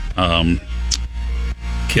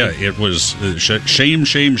 It was shame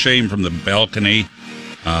from the balcony.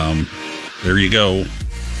 There you go.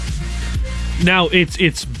 Now,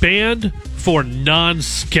 it's banned for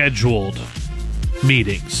non-scheduled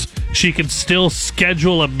meetings. She can still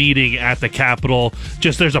schedule a meeting at the Capitol.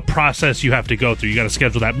 Just there's a process you have to go through. You got to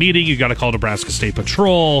schedule that meeting. You got to call Nebraska State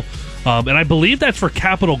Patrol. And I believe that's for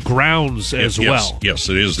Capitol grounds as well. Yes,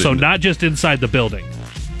 it is. So not just inside the building.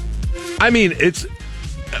 I mean,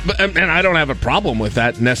 and I don't have a problem with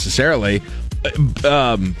that necessarily.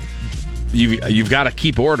 You've got to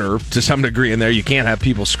keep order to some degree in there. You can't have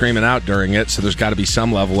people screaming out during it, so there's got to be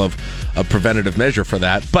some level of preventative measure for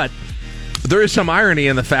that. But there is some irony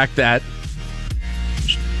in the fact that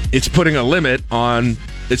it's putting a limit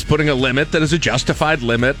that is a justified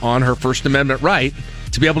limit on her First Amendment right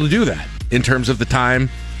to be able to do that in terms of the time,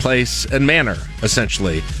 place, and manner,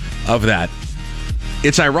 essentially, of that.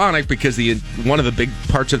 It's ironic because one of the big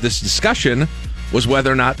parts of this discussion was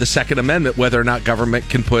whether or not the Second Amendment, whether or not government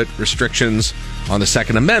can put restrictions on the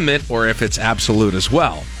Second Amendment or if it's absolute as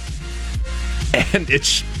well. And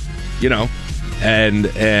it's,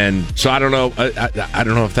 and so I don't know. I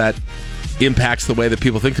don't know if that impacts the way that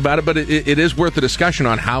people think about it, but it is worth a discussion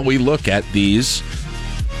on how we look at these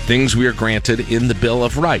things we are granted in the Bill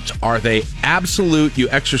of Rights. Are they absolute? You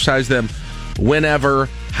exercise them whenever,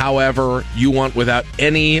 however you want, without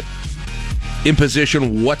any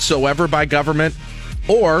imposition whatsoever by government?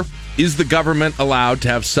 Or is the government allowed to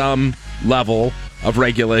have some level of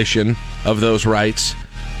regulation of those rights?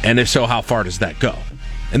 And if so, how far does that go?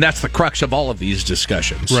 And that's the crux of all of these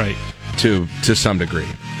discussions, right? To some degree.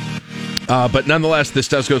 But nonetheless, this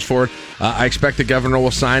does go forward. I expect the governor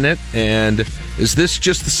will sign it. And is this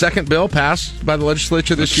just the second bill passed by the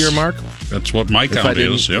legislature this year, Mark? That's what my count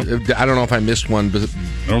is. Yep. I don't know if I missed one, but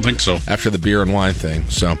I don't think so. After the beer and wine thing.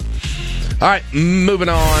 So, all right, moving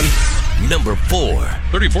on. Number 4.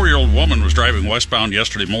 34-year-old woman was driving westbound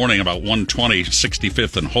yesterday morning about 120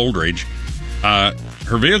 65th and Holdridge.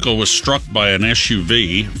 Her vehicle was struck by an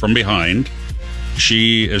SUV from behind. As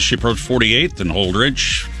she approached 48th and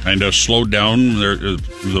Holdridge, kind of slowed down.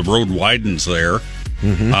 The road widens there,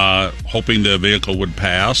 hoping the vehicle would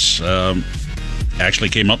pass. Actually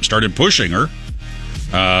came up, started pushing her.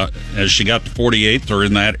 As she got to 48th or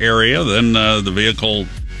in that area, then the vehicle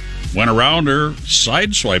went around her,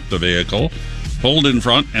 sideswiped the vehicle, pulled in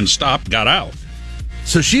front, and stopped, got out.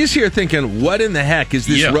 So she's here thinking, what in the heck is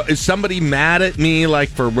this? Yeah. Is somebody mad at me, like,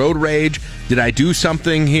 for road rage? Did I do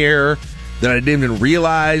something here that I didn't even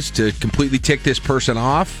realize to completely tick this person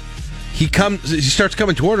off? He starts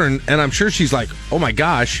coming toward her, and I'm sure she's like, oh my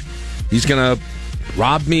gosh, he's going to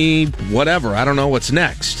rob me, whatever. I don't know what's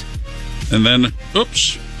next. And then,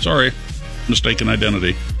 oops, sorry, mistaken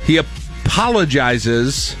identity. He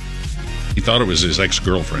apologizes. He thought it was his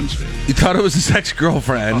ex-girlfriend's. He thought it was his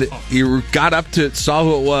ex-girlfriend. He got up to it, saw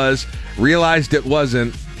who it was, realized it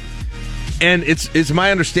wasn't. And it's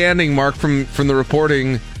my understanding, Mark, from the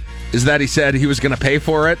reporting, is that he said he was going to pay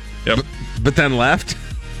for it, but then left.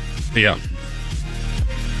 Yeah.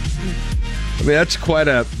 I mean, that's quite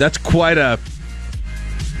a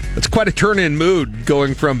turn in mood,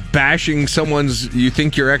 going from bashing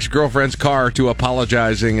your ex-girlfriend's car to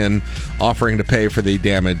apologizing and offering to pay for the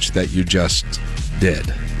damage that you just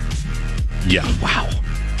did. Yeah. Wow.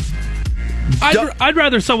 I'd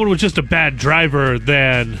rather someone was just a bad driver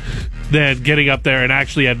than getting up there and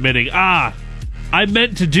actually admitting, I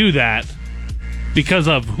meant to do that because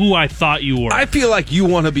of who I thought you were. I feel like you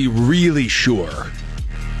want to be really sure.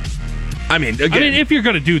 I mean, again, if you're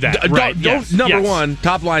going to do that, right? Number one,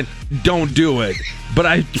 top line, don't do it. But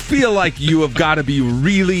I feel like you have got to be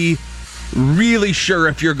really, really sure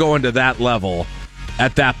if you're going to that level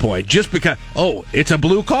at that point. Just because, it's a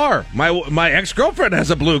blue car. My ex-girlfriend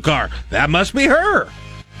has a blue car. That must be her,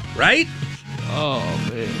 right? Oh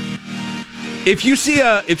man! If you see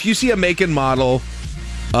a make and model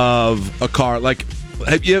of a car, like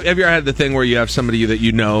have you ever had the thing where you have somebody that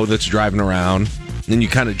you know that's driving around? And you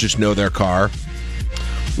kind of just know their car.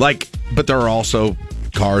 But there are also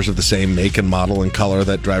cars of the same make and model and color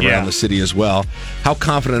that drive around the city as well. How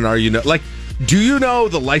confident are you? Do you know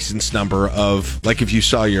the license number of, if you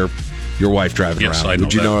saw your wife driving around?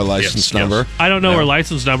 Would you know her license number? I don't know her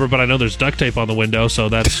license number, but I know there's duct tape on the window, so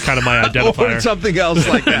that's kind of my identifier. Or something else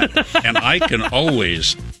like that. And I can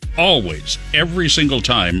always, every single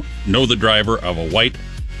time, know the driver of a white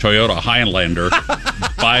Toyota Highlander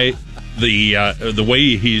by the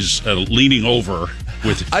way he's leaning over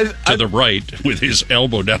to the right with his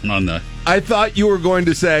elbow down on the. I thought you were going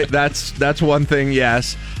to say that's one thing.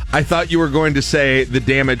 Yes, I thought you were going to say the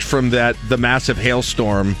damage from the massive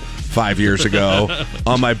hailstorm 5 years ago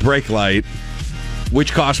on my brake light,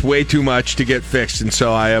 which cost way too much to get fixed, and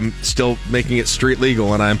so I am still making it street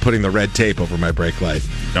legal, and I am putting the red tape over my brake light.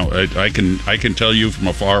 No, I can tell you from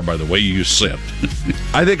afar by the way you sit.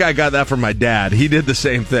 I think I got that from my dad. He did the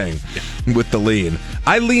same thing with the lean.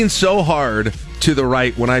 I lean so hard to the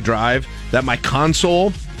right when I drive that my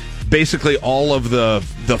console, basically all of the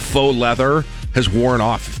faux leather, has worn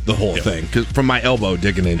off the whole thing from my elbow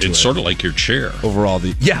digging into it. It's sort of like your chair. Overall,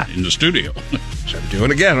 in the studio. Which I'm doing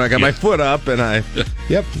again. I got my foot up, and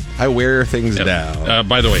I wear things down.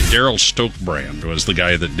 By the way, Daryl Stokebrand was the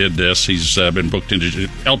guy that did this. He's been booked into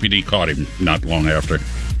LPD. Caught him not long after.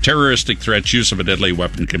 Terroristic threats, use of a deadly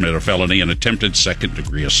weapon, commit a felony, and attempted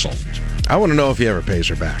second-degree assault. I want to know if he ever pays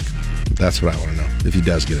her back. That's what I want to know. If he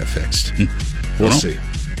does get it fixed, we'll see.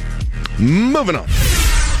 Moving on.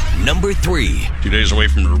 Number 3. 2 days away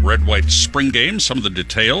from the red-white spring game. Some of the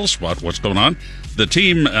details about what's going on. The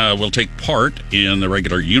team will take part in the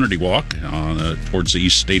regular Unity Walk towards the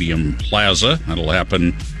East Stadium Plaza. That'll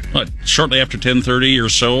happen shortly after 10:30 or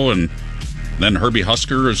so, and then Herbie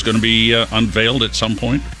Husker is going to be unveiled at some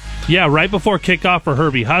point. Yeah, right before kickoff for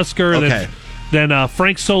Herbie Husker. Okay. Then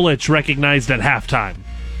Frank Solich recognized at halftime.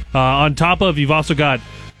 On top of, you've also got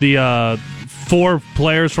the 4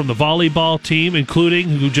 players from the volleyball team, including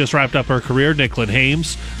who just wrapped up her career, Nicklin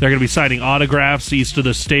Hames. They're going to be signing autographs east of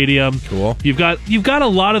the stadium. Cool. You've got a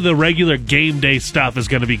lot of the regular game day stuff is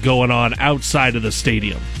going to be going on outside of the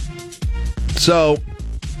stadium. So,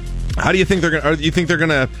 how do you think they're going? You think they're going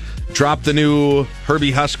to drop the new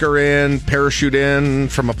Herbie Husker in, parachute in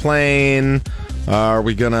from a plane? Are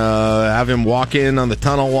we going to have him walk in on the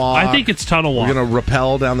tunnel walk? I think it's tunnel walk. We're going to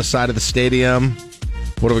rappel down the side of the stadium.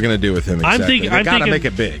 What are we going to do with him exactly? I'm got to make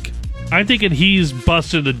it big. I'm thinking he's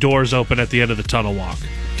busting the doors open at the end of the tunnel walk.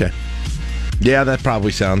 Okay. Yeah, that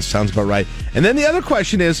probably sounds about right. And then the other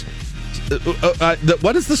question is,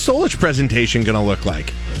 what is the Solich presentation going to look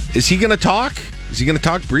like? Is he going to talk? Is he going to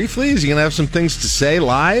talk briefly? Is he going to have some things to say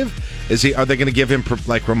live? Are they going to give him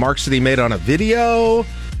remarks that he made on a video?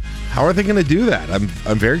 How are they going to do that? I'm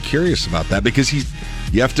very curious about that because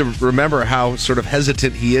you have to remember how sort of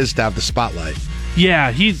hesitant he is to have the spotlight.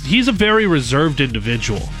 Yeah, he's a very reserved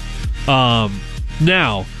individual.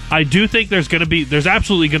 Now, I do think there's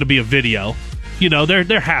absolutely going to be a video. You know,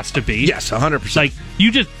 there has to be. Yes, 100%. Like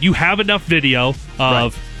you have enough video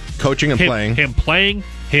of coaching and him playing,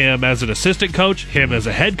 him as an assistant coach, him as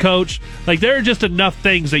a head coach. Like there are just enough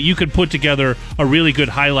things that you could put together a really good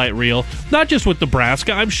highlight reel. Not just with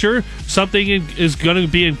Nebraska. I'm sure something is going to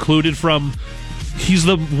be included from. He's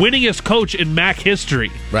the winningest coach in MAC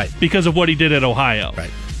history, right? Because of what he did at Ohio,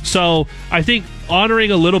 right? So I think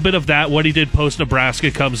honoring a little bit of that, what he did post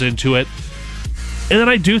Nebraska, comes into it. And then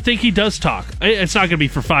I do think he does talk. It's not going to be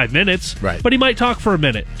for 5 minutes, right? But he might talk for a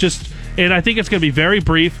minute. And I think it's going to be very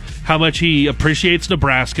brief. How much he appreciates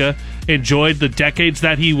Nebraska, enjoyed the decades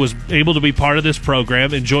that he was able to be part of this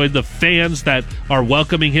program, enjoyed the fans that are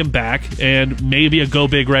welcoming him back, and maybe a Go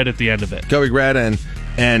Big Red at the end of it. Go Big Red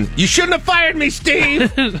and you shouldn't have fired me,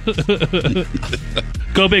 Steve.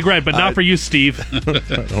 Go Big Red, but not for you, Steve. I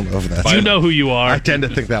don't know if that's. You know who you are. I tend to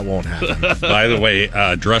think that won't happen. By the way,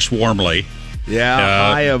 dress warmly. Yeah,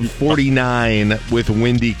 high of 49 with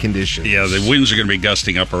windy conditions. Yeah, the winds are going to be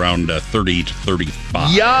gusting up around 30 to 35.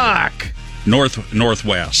 Yuck!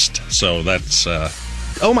 Northwest. So that's.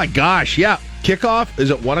 Oh my gosh! Yeah, kickoff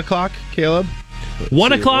is at 1 o'clock, Caleb.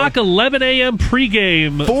 1 o'clock, 11 a.m.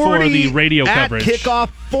 pregame for the radio coverage. At kickoff,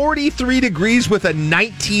 43 degrees with a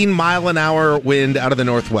 19-mile-an-hour wind out of the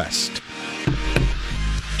northwest.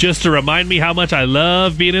 Just to remind me how much I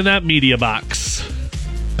love being in that media box.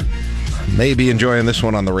 Maybe enjoying this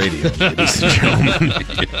one on the radio, ladies and gentlemen.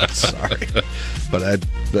 Sorry. But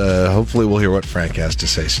hopefully we'll hear what Frank has to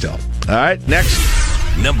say still. All right, next.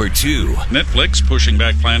 Number 2. Netflix pushing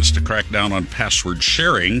back plans to crack down on password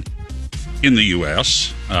sharing in the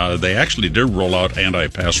U.S. They actually did roll out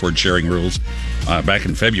anti-password sharing rules back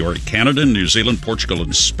in February. Canada, New Zealand, Portugal,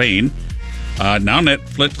 and Spain. Now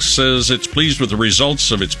Netflix says it's pleased with the results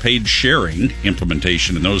of its paid sharing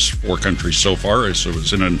implementation in those 4 countries so far. As it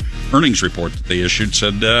was in an earnings report that they issued,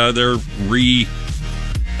 said they're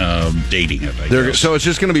dating it, I guess. So it's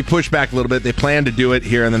just going to be pushed back a little bit. They plan to do it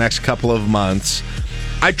here in the next couple of months.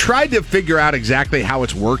 I tried to figure out exactly how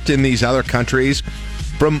it's worked in these other countries.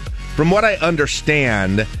 From what I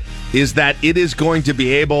understand is that it is going to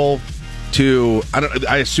be able to,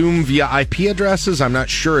 I assume via IP addresses, I'm not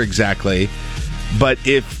sure exactly, but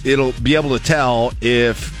if it'll be able to tell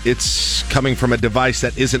if it's coming from a device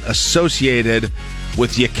that isn't associated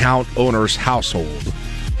with the account owner's household.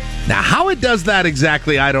 Now, how it does that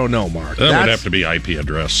exactly, I don't know, Mark. That would have to be IP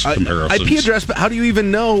address comparisons. IP address, but how do you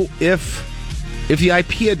even know if the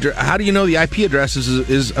IP address? How do you know the IP address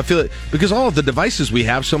is affiliated? Because all of the devices we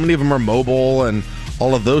have, so many of them are mobile and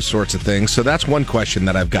all of those sorts of things. So that's one question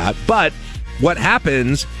that I've got. But what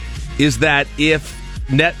happens is that if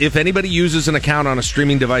anybody uses an account on a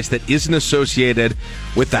streaming device that isn't associated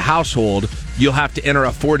with the household, you'll have to enter a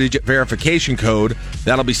 4-digit verification code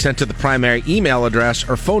that'll be sent to the primary email address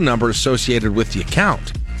or phone number associated with the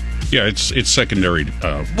account. Yeah, it's secondary.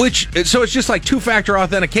 So it's just like two-factor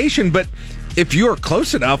authentication, but if you're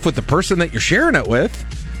close enough with the person that you're sharing it with,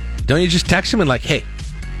 don't you just text them and like, hey,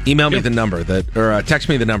 email me the number or text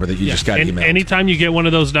me the number that you just got emailed. Anytime you get one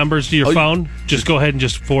of those numbers to your phone, just go ahead and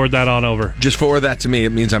just forward that on over. Just forward that to me. It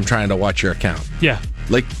means I'm trying to watch your account. Yeah.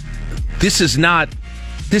 Like, this is not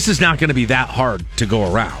going to be that hard to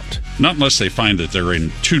go around. Not unless they find that they're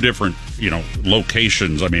in two different,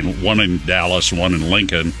 locations. I mean, one in Dallas, one in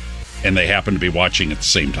Lincoln, and they happen to be watching at the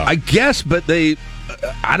same time. I guess, but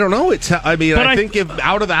I don't know. I think if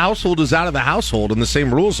out of the household is out of the household and the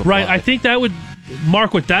same rules apply. Right. I think that would,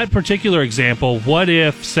 Mark, with that particular example, what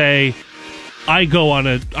if, say, I go on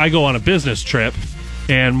a business trip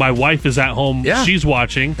and my wife is at home, she's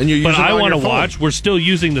watching, and but I want to watch, we're still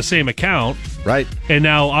using the same account. Right. And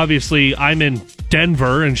now, obviously, I'm in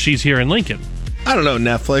Denver and she's here in Lincoln. I don't know,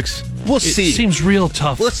 Netflix. We'll see. It seems real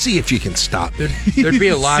tough. Let's see if you can stop it. There'd be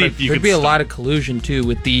a lot of collusion too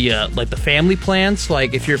with the the family plans.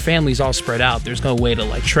 Like if your family's all spread out, there's no way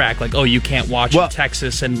to track you can't watch in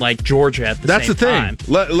Texas and Georgia at the same time. That's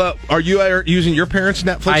the thing. Are you using your parents'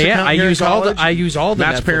 Netflix account? I use all the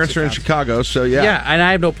Matt's Netflix parents are in Chicago, so yeah. Yeah, and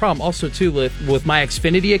I have no problem. Also too with my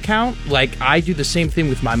Xfinity account, I do the same thing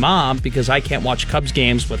with my mom because I can't watch Cubs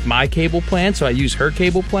games with my cable plan, so I use her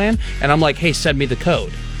cable plan, and I'm like, hey, send me the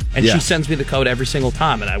code. And she sends me the code every single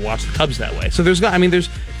time, and I watch the Cubs that way. So there's nothing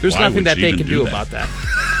that they can do about that.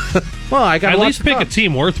 Well, I got at least pick a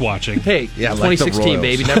team worth watching. Hey, 2016,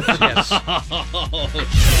 baby, never forget.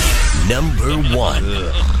 Number 1.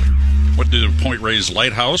 What did Point Reyes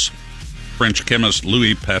Lighthouse, French chemist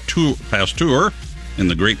Louis Pasteur,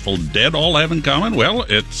 and the Grateful Dead all have in common? Well,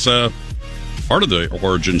 it's part of the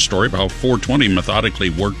origin story of how 420 methodically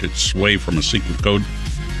worked its way from a secret code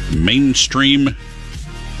to mainstream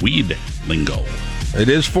weed lingo. It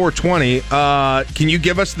is 420. Can you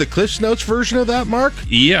give us the Cliff's Notes version of that, Mark?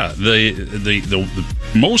 Yeah, the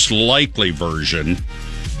most likely version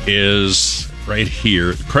is right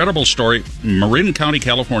here. Credible story. Marin County,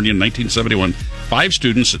 California, in 1971. 5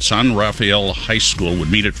 students at San Rafael High School would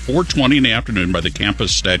meet at 4:20 in the afternoon by the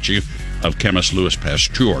campus statue of chemist Louis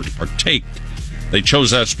Pasteur to partake. They chose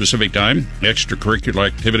that specific time. Extracurricular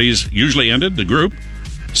activities usually ended. The group,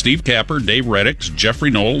 Steve Capper, Dave Reddix, Jeffrey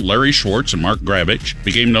Knoll, Larry Schwartz, and Mark Gravich,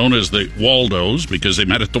 became known as the Waldos because they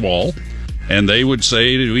met at the wall, and they would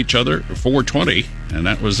say to each other 420, and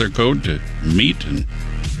that was their code to meet and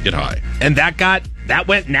get high. And that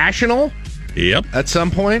went national? Yep. At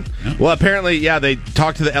some point? Yep. Well, apparently, they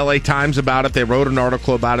talked to the LA Times about it. They wrote an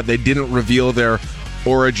article about it. They didn't reveal their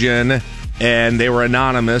origin, and they were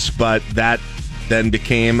anonymous, but that then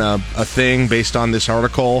became a thing based on this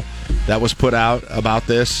article that was put out about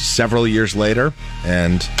this several years later,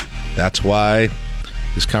 and that's why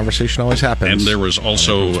this conversation always happens. And there was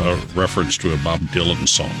also a reference to a Bob Dylan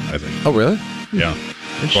song, I think. Oh, really? Yeah.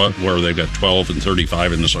 Where they've got 12 and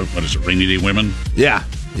 35 in this, what is it, Rainy Day Women? Yeah.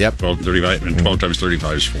 Yep. 12 and 35, and 12 times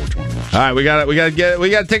 35 is 420. All right, we got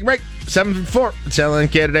to take a break. 7:04. It's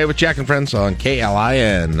LNK today with Jack and Friends on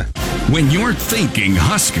KLIN. When you're thinking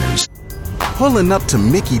Huskers, pulling up to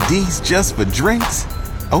Mickey D's just for drinks?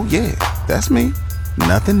 Oh yeah, that's me.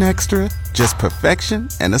 Nothing extra, just perfection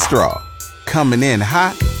and a straw. Coming in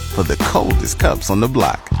hot for the coldest cups on the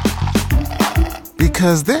block.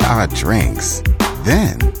 Because there are drinks.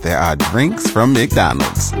 Then there are drinks from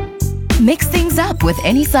McDonald's. Mix things up with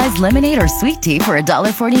any size lemonade or sweet tea for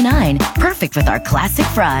 $1.49. Perfect with our classic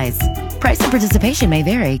fries. Price and participation may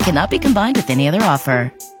vary. Cannot be combined with any other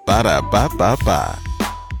offer. Ba-da-ba-ba-ba.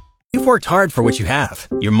 You've worked hard for what you have.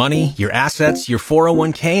 Your money, your assets, your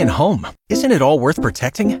 401k, and home. Isn't it all worth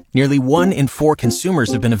protecting? Nearly 1 in 4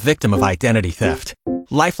 consumers have been a victim of identity theft.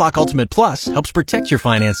 LifeLock Ultimate Plus helps protect your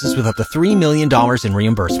finances with up to $3 million in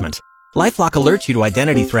reimbursement. LifeLock alerts you to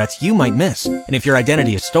identity threats you might miss. And if your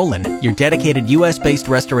identity is stolen, your dedicated U.S.-based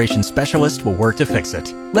restoration specialist will work to fix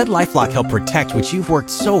it. Let LifeLock help protect what you've worked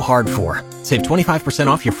so hard for. Save 25%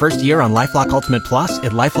 off your first year on LifeLock Ultimate Plus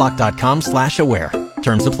at LifeLock.com/aware.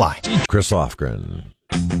 Terms apply. Chris Lofgren.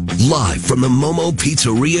 Live from the Momo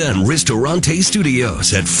Pizzeria and Ristorante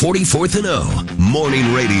Studios at 44th and O.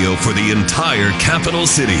 Morning radio for the entire capital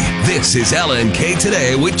city. This is LNK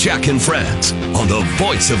Today with Jack and Friends on the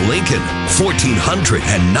voice of Lincoln,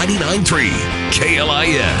 1499.3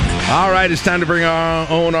 KLIN. All right, it's time to bring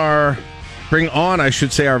on our very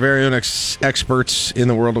own experts in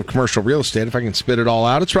the world of commercial real estate. If I can spit it all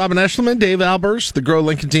out, it's Robin Eshelman, Dave Albers, the Grow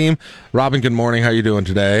Lincoln team. Robin, good morning. How are you doing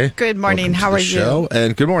today? Good morning. How are you?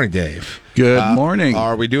 And good morning, Dave. Good morning. How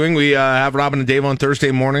are we doing? We have Robin and Dave on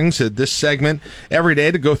Thursday mornings at this segment every day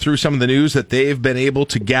to go through some of the news that they've been able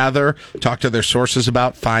to gather, talk to their sources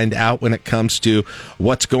about, find out when it comes to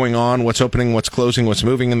what's going on, what's opening, what's closing, what's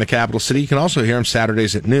moving in the capital city. You can also hear them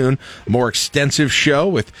Saturdays at noon. More extensive show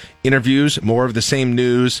with interviews, more of the same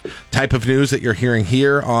news, type of news that you're hearing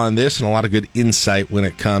here on this, and a lot of good insight when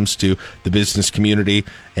it comes to the business community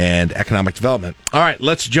and economic development. All right,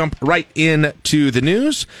 let's jump right into the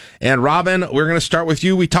news. And Robin, we're going to start with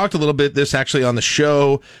you. We talked a little bit this actually on the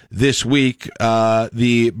show this week.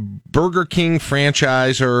 The Burger King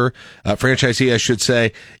franchisee, I should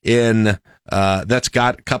say, in that's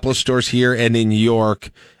got a couple of stores here and in New York,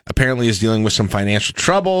 apparently is dealing with some financial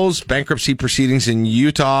troubles, bankruptcy proceedings in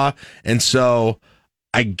Utah, and so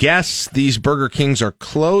I guess these Burger Kings are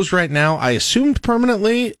closed right now. I assumed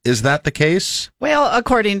permanently. Is that the case? Well,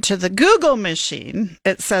 according to the Google machine,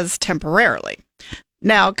 it says temporarily.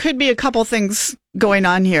 Now, could be a couple things going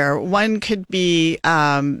on here. One could be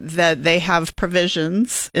that they have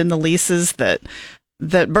provisions in the leases that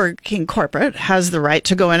Burger King corporate has the right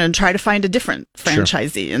to go in and try to find a different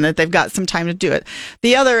franchisee, and that they've got some time to do it.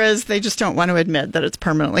 The other is they just don't want to admit that it's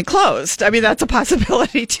permanently closed. I mean, that's a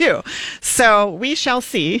possibility too. So we shall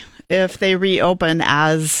see if they reopen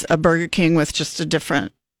as a Burger King with just a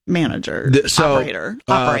different manager,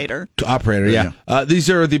 operator. Yeah. These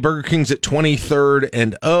are the Burger Kings at 23rd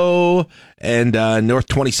and O and North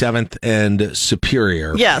 27th and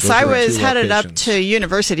Superior. Yes, I was headed up to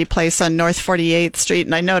University Place on North 48th Street,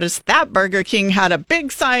 and I noticed that Burger King had a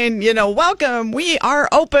big sign, welcome, we are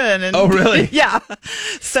open. And, oh, really? Yeah.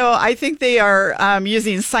 So I think they are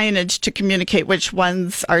using signage to communicate which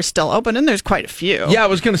ones are still open, and there's quite a few. Yeah, I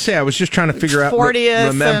was going to say, I was just trying to figure out, 40th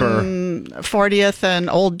and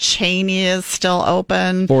Old Cheney is still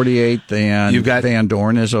open. 48th and you've got Van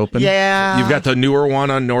Dorn is open. Yeah. You've got the newer one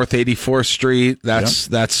on North 84th Street. That's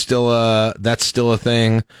still a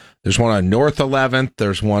thing. There's one on North 11th.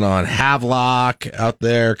 There's one on Havelock out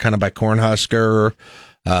there, kind of by Cornhusker.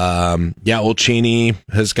 Old Cheney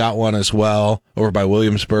has got one as well over by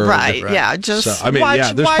Williamsburg. Right. Yeah. Just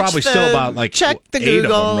there's probably still about check the 8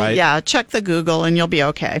 Google. Of them, right? Yeah. Check the Google and you'll be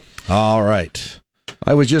okay. All right.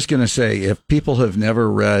 I was just going to say, if people have never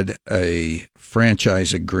read a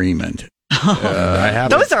franchise agreement,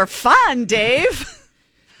 those are fun, Dave.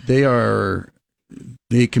 They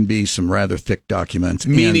can be some rather thick documents.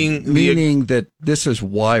 Meaning that this is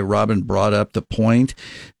why Robin brought up the point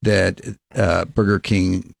that Burger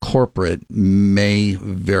King corporate may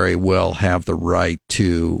very well have the right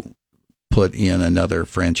to put in another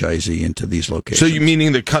franchisee into these locations. So you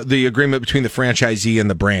meaning the agreement between the franchisee and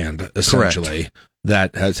the brand, essentially. Correct.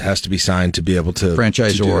 That has to be signed to be able to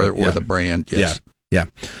franchisor or the brand. Yes. Yeah.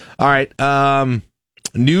 All right.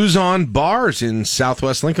 News on bars in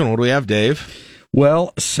Southwest Lincoln. What do we have, Dave?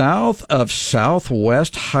 Well, south of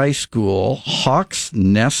Southwest High School, Hawks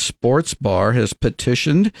Nest Sports Bar has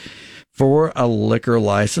petitioned for a liquor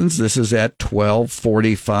license. This is at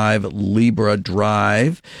 1245 Libra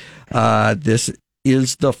Drive. This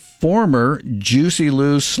is the former Juicy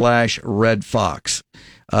Lou / Red Fox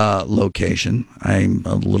location. I'm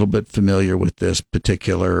a little bit familiar with this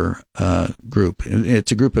particular group.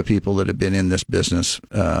 It's a group of people that have been in this business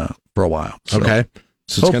for a while. So okay.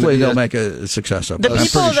 So hopefully they'll make a success of it. The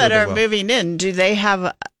people that are moving in, do they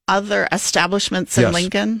have other establishments in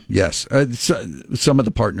Lincoln? Yes. Some of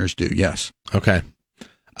the partners do, yes. Okay.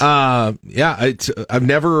 I've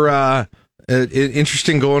never...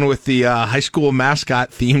 interesting going with the high school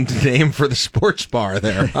mascot themed name for the sports bar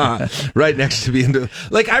there, right next to being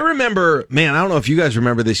I remember, man, I don't know if you guys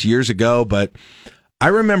remember this years ago, but I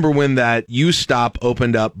remember when that U-Stop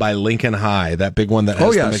opened up by Lincoln High, that big one that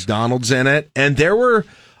has the McDonald's in it, and there were,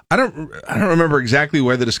 I don't remember exactly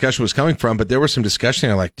where the discussion was coming from, but there was some discussion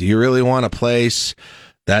there, like, do you really want a place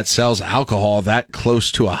that sells alcohol that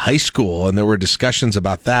close to a high school? And there were discussions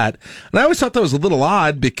about that, and I always thought that was a little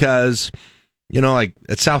odd because,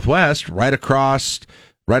 at Southwest, right across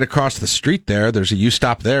right across the street there's a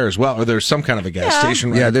U-Stop there as well, or there's some kind of a gas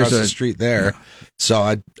station right across the street there. So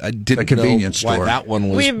I didn't convenience know why store. that one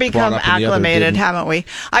was. We've become brought up and the other acclimated, didn't. haven't we?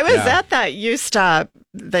 I was at that U-Stop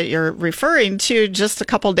that you're referring to just a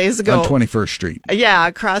couple days ago. On 21st Street. Yeah,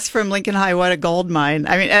 across from Lincoln High. What a gold mine.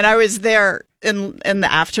 I mean, and I was there in the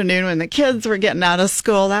afternoon when the kids were getting out of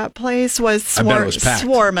school. That place was,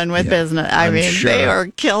 swarming with business. I mean, sure. they are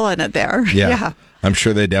killing it there. Yeah. I'm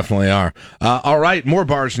sure they definitely are. All right, more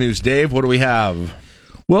bars news, Dave. What do we have?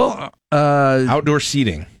 Well, outdoor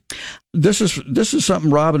seating. This is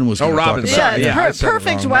something Robin was going to talk about. Yeah,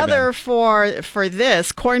 perfect weather for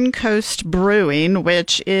this. Corn Coast Brewing,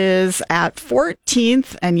 which is at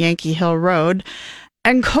 14th and Yankee Hill Road,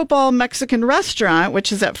 and Copal Mexican Restaurant,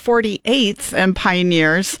 which is at 48th and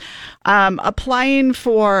Pioneers, applying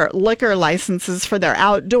for liquor licenses for their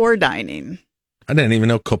outdoor dining. I didn't even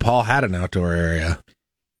know Copal had an outdoor area.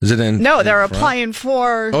 Is it in? No, they're front? applying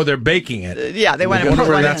for. Oh, they're baking it. Yeah, they want to wonder put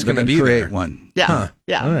where one that's in. going to be. Create there. one. Yeah, Huh.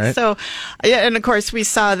 yeah. All right. So, yeah, and of course we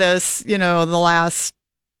saw this, the last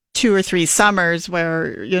 2 or 3 summers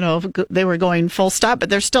where, they were going full stop, but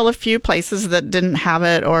there's still a few places that didn't have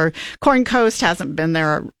it, or Corn Coast hasn't been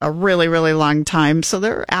there a really, really long time. So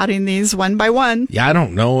they're adding these one by one. Yeah, I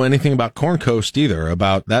don't know anything about Corn Coast either,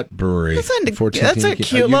 about that brewery. That's a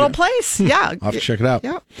cute little place. Yeah. I'll have to check it out.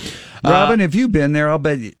 Yep. Robin, have you been there? I'll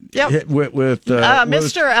bet. Yep. With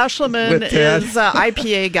Mr. Ashleman is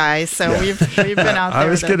IPA guy, so we've been out there. I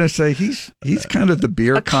was going to say he's kind of the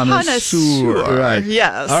beer connoisseur. Right.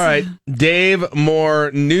 Yes. All right, Dave, more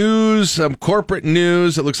news, some corporate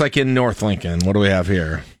news. It looks like in North Lincoln. What do we have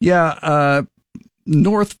here? Yeah,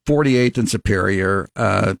 North 48th and Superior.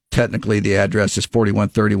 Technically, the address is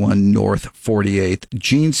 4131 North 48th.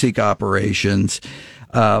 GeneSeek operations.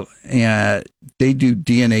 And they do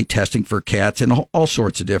DNA testing for cats and all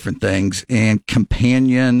sorts of different things, and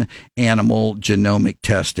companion animal genomic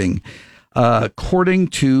testing. According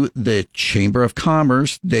to the Chamber of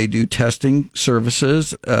Commerce, they do testing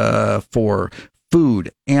services for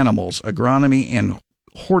food, animals, agronomy, and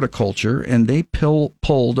horticulture, and they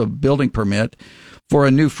pulled a building permit for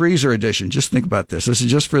a new freezer addition. Just think about this. This is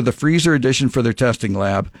just for the freezer addition for their testing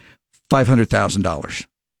lab, $500,000.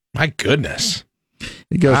 My goodness.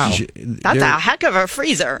 It goes. Wow. That's a heck of a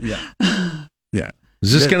freezer. Yeah.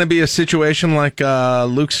 Is this going to be a situation like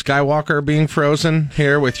Luke Skywalker being frozen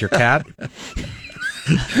here with your cat?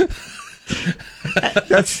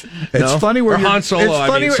 It's funny where or Han Solo.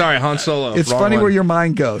 Han Solo. It's funny where your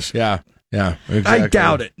mind goes. Yeah. Exactly. I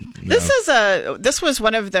doubt it. This was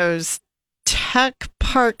one of those tech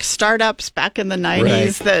park startups back in the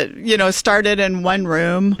 90s that started in one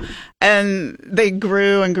room, and they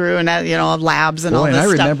grew and grew, and labs and all this stuff.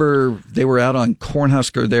 stuff. I remember they were out on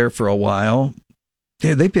Cornhusker there for a while.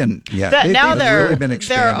 Yeah, they've been they're really been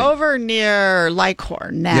expanding. They're over near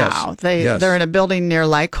Lycor now. Yes. They're in a building near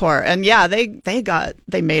Lycor, and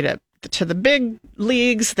they made it to the big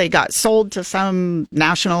leagues. They got sold to some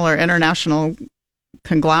national or international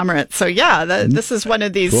conglomerate. So this is one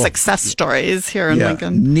of these success stories here in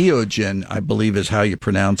Lincoln. Neogen, I believe, is how you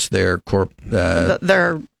pronounce their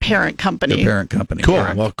their parent company. Their parent company. Cool.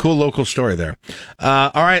 Yeah. Well, cool local story there.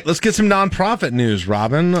 All right, let's get some nonprofit news,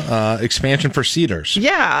 Robin. Expansion for Cedars.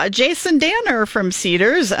 Yeah, Jason Danner from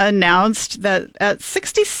Cedars announced that at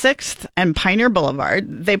 66th and Pioneer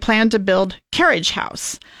Boulevard, they plan to build Carriage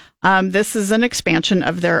House. This is an expansion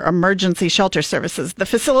of their emergency shelter services. The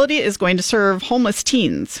facility is going to serve homeless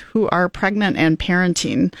teens who are pregnant and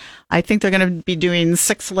parenting. I think they're going to be doing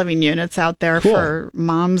 6 living units out there for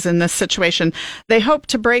moms in this situation. They hope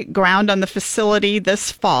to break ground on the facility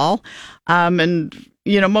this fall. And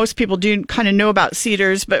most people do kind of know about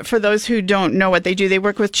Cedars, but for those who don't know what they do, they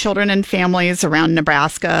work with children and families around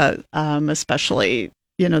Nebraska, especially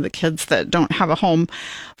the kids that don't have a home.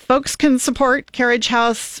 Folks can support Carriage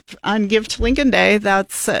House on Give to Lincoln Day.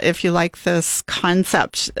 That's if you like this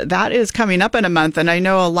concept. That is coming up in a month, and I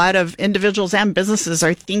know a lot of individuals and businesses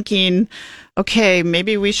are thinking, okay,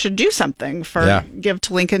 maybe we should do something for Give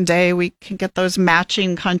to Lincoln Day. We can get those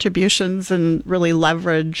matching contributions and really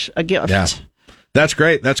leverage a gift. Yeah. That's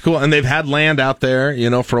great. That's cool. And they've had land out there,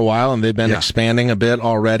 for a while, and they've been expanding a bit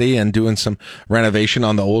already and doing some renovation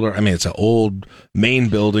on the older, it's an old main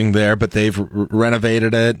building there, but they've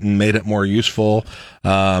renovated it and made it more useful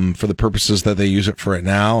for the purposes that they use it for it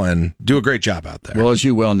now, and do a great job out there. Well, as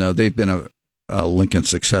you well know, they've been a Lincoln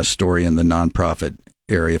success story in the nonprofit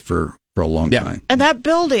area for a long time. And that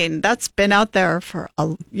building, that's been out there for,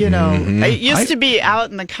 it used to be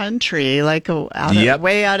out in the country, like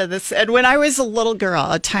way out of this. And when I was a little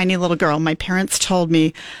girl, a tiny little girl, my parents told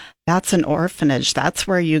me That's an orphanage. That's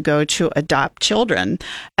where you go to adopt children.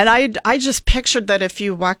 And I just pictured that if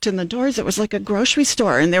you walked in the doors, it was like a grocery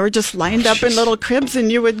store and they were just lined up in little cribs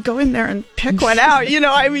and you would go in there and pick one out. You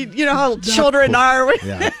know, I mean, you know how children are.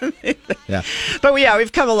 Yeah. Yeah. But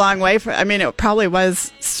we've come a long way. It probably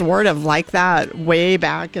was sort of like that way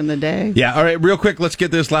back in the day. Yeah. All right. Real quick, let's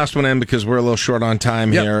get this last one in because we're a little short on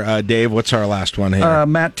time here. Dave, what's our last one here?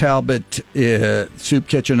 Matt Talbot, Soup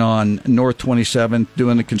Kitchen on North 27th,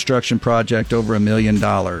 doing the construction project over $1 million.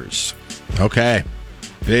 Okay.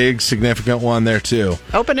 Big, significant one there, too.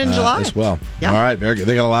 Open in July. As well. Yeah. All right. Very good.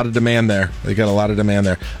 They got a lot of demand there.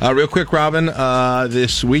 Real quick, Robin,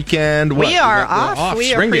 this weekend. We are off.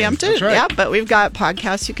 We are Spring preempted. Right. Yeah, but we've got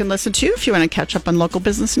podcasts you can listen to if you want to catch up on local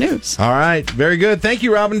business news. All right. Very good. Thank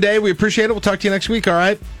you, Robin, Dave. We appreciate it. We'll talk to you next week. All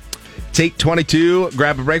right. It's 8:22.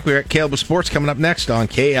 Grab a break. We're at Caleb with Sports coming up next on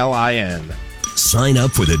KLIN. Sign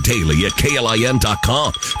up for the Daily at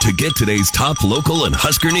KLIN.com to get today's top local and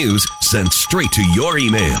Husker news sent straight to your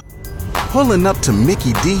email. Pulling up to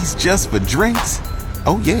Mickey D's just for drinks?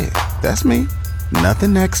 Oh yeah, that's me.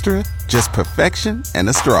 Nothing extra, just perfection and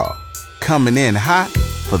a straw. Coming in hot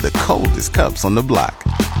for the coldest cups on the block.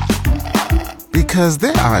 Because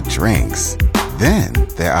there are drinks. Then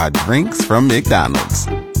there are drinks from McDonald's.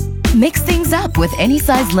 Mix things up with any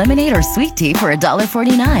size lemonade or sweet tea for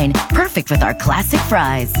 $1.49. Perfect with our classic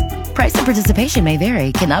fries. Price and participation may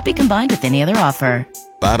vary. Cannot be combined with any other offer.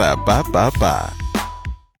 Ba-da-ba-ba-ba.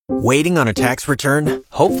 Waiting on a tax return?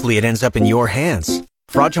 Hopefully it ends up in your hands.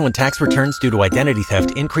 Fraudulent tax returns due to identity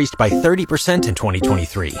theft increased by 30% in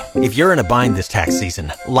 2023. If you're in a bind this tax season,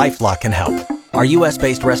 LifeLock can help. Our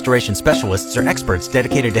U.S.-based restoration specialists are experts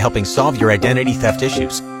dedicated to helping solve your identity theft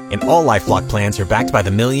issues. And all LifeLock plans are backed by the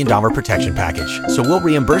 $1 Million Protection Package. So we'll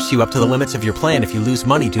reimburse you up to the limits of your plan if you lose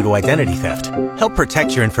money due to identity theft. Help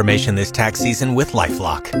protect your information this tax season with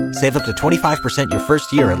LifeLock. Save up to 25% your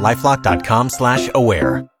first year at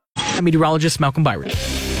LifeLock.com/aware. I'm meteorologist Malcolm Byron.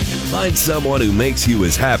 Find someone who makes you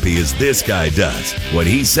as happy as this guy does when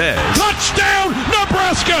he says, Touchdown,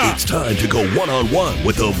 Nebraska! It's time to go one-on-one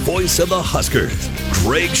with the voice of the Huskers,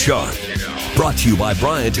 Greg Sharpe. Brought to you by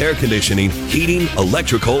Bryant Air Conditioning, Heating,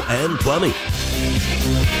 Electrical, and Plumbing.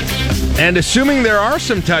 And assuming there are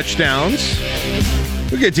some touchdowns,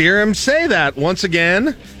 we get to hear him say that once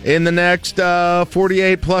again in the next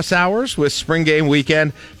 48-plus hours with Spring Game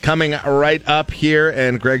Weekend coming right up here.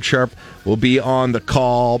 And Greg Sharpe will be on the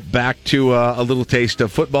call back to a little taste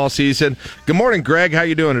of football season. Good morning, Greg. How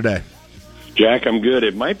you doing today? Jack, I'm good.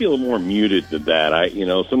 It might be a little more muted than that.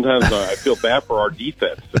 Sometimes I feel bad for our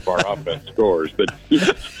defense if our offense scores, but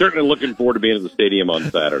certainly looking forward to being at the stadium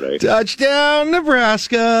on Saturday. Touchdown,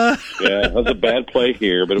 Nebraska! Yeah, that was a bad play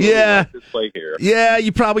here, but it was a good play here. Yeah,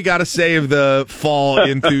 you probably got to save the fall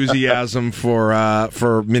enthusiasm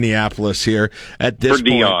for Minneapolis here at this point.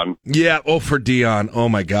 For Deion. Yeah, for Deion. Oh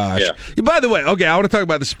my gosh. Yeah. By the way, okay, I want to talk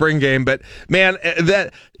about the spring game, but man,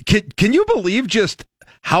 can you believe just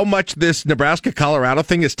how much this Nebraska-Colorado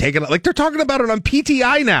thing is taken? Like, they're talking about it on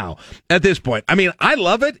PTI now at this point. I mean, I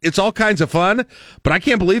love it. It's all kinds of fun, but I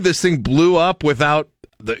can't believe this thing blew up without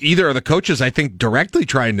either of the coaches, I think, directly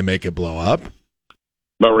trying to make it blow up.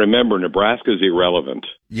 But remember, Nebraska's irrelevant.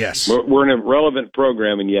 Yes. We're an irrelevant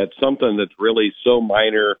program, and yet something that's really so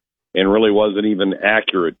minor and really wasn't even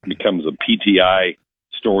accurate becomes a PTI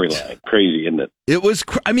storyline. Crazy, isn't it? It was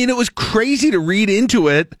crazy to read into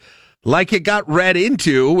it like it got read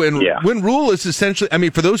into when Rule is essentially,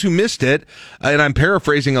 for those who missed it, and I'm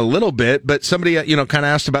paraphrasing a little bit, but somebody, kind of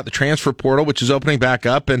asked about the transfer portal, which is opening back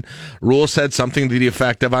up, and Rule said something to the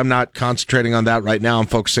effect of, I'm not concentrating on that right now. I'm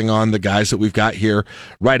focusing on the guys that we've got here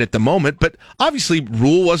right at the moment. But obviously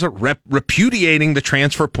Rule wasn't repudiating the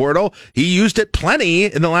transfer portal. He used it plenty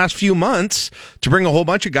in the last few months to bring a whole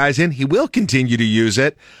bunch of guys in. He will continue to use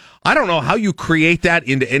it. I don't know how you create that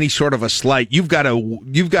into any sort of a slight. You've got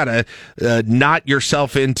to knot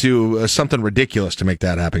yourself into something ridiculous to make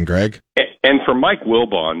that happen, Greg. And for Mike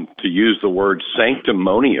Wilbon to use the word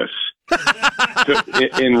sanctimonious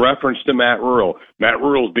in reference to Matt Rule. Matt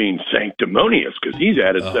Rule's being sanctimonious because he's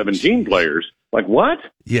added 17 players. Like, what?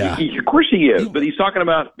 Yeah. Of course he is. But he's talking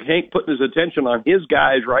about Hank putting his attention on his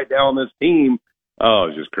guys right now on this team. Oh,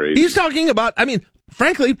 it's just crazy. He's talking about,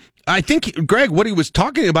 frankly, I think, Greg, what he was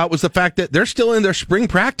talking about was the fact that they're still in their spring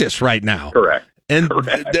practice right now. Correct. And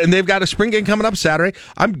they've got a spring game coming up Saturday.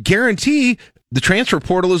 I'm guarantee the transfer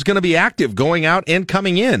portal is going to be active, going out and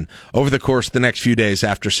coming in over the course of the next few days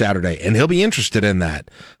after Saturday, and he'll be interested in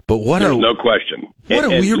that. But no question. What a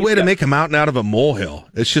weird way to make a mountain out of a molehill.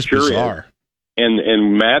 It's just bizarre.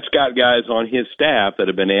 And Matt's got guys on his staff that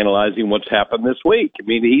have been analyzing what's happened this week. I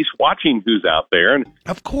mean, he's watching who's out there, and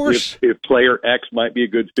of course, if player X might be a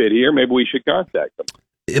good fit here, maybe we should contact them.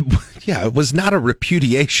 It was not a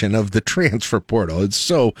repudiation of the transfer portal. It's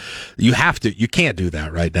so you can't do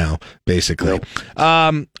that right now, basically. Nope.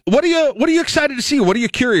 What are you excited to see? What are you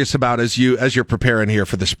curious about as you're preparing here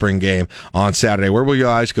for the spring game on Saturday? Where will your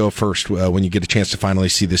eyes go first when you get a chance to finally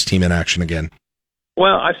see this team in action again?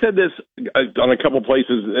 Well, I said this on a couple of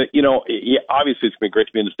places. Obviously it's been great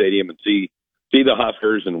to be in the stadium and see the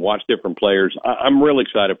Huskers and watch different players. I'm really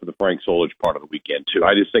excited for the Frank Solich part of the weekend, too.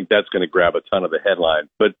 I just think that's going to grab a ton of the headlines.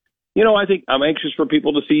 But, I think I'm anxious for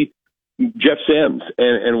people to see Jeff Sims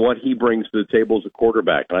and what he brings to the table as a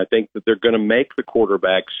quarterback. And I think that they're going to make the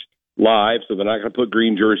quarterbacks live, so they're not going to put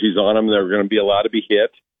green jerseys on them. They're going to be allowed to be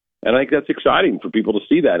hit. And I think that's exciting for people to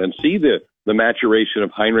see that and see the maturation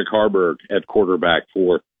of Heinrich Harburg at quarterback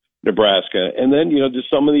for Nebraska. And then, just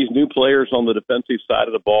some of these new players on the defensive side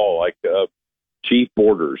of the ball, like Chief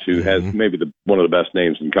Borders, who has maybe one of the best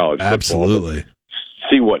names in college football. Absolutely.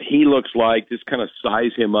 See what he looks like, just kind of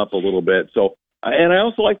size him up a little bit. So, and I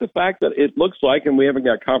also like the fact that it looks like, and we haven't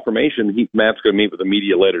got confirmation, Matt's going to meet with the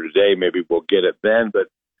media later today, maybe we'll get it then, but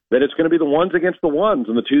that it's going to be the ones against the ones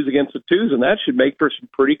and the twos against the twos, and that should make for some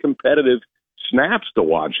pretty competitive snaps to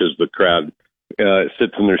watch as the crowd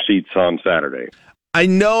sits in their seats on Saturday. I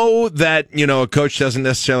know that, a coach doesn't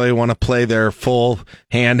necessarily want to play their full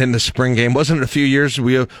hand in the spring game. Wasn't it a few years?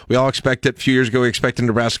 We all expected, a few years ago, we expected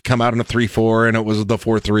Nebraska to come out in a 3-4 and it was the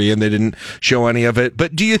 4-3 and they didn't show any of it.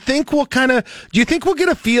 But do you think we'll get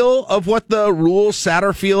a feel of what the Rule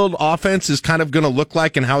Satterfield offense is kind of going to look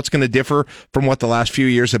like and how it's going to differ from what the last few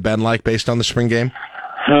years have been like based on the spring game?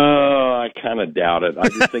 I kind of doubt it. I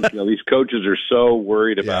just think, these coaches are so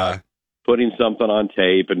worried about putting something on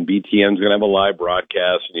tape, and BTN's going to have a live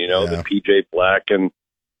broadcast, and the PJ Black and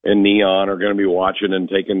Neon are going to be watching and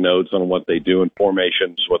taking notes on what they do in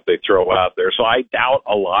formations, what they throw out there. So I doubt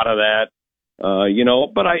a lot of that,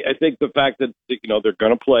 but I think the fact that, they're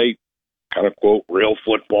going to play kind of, quote, real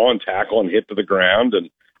football and tackle and hit to the ground, and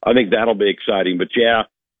I think that'll be exciting. But, yeah,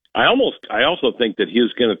 I also think that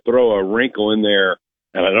he's going to throw a wrinkle in there,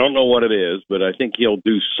 and I don't know what it is, but I think he'll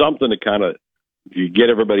do something to kind of you get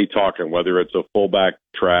everybody talking, whether it's a fullback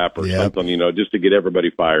trap or something, just to get everybody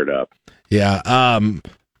fired up. Yeah.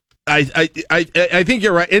 I think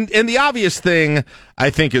you're right. And the obvious thing, I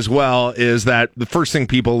think, as well, is that the first thing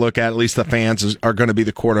people look at least the fans, are going to be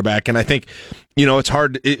the quarterback. And I think, it's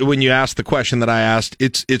hard when you ask the question that I asked,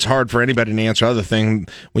 it's hard for anybody to answer. Other thing,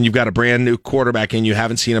 when you've got a brand new quarterback and you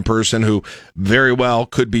haven't seen a person who very well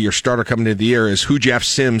could be your starter coming into the year, is who Jeff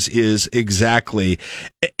Sims is exactly.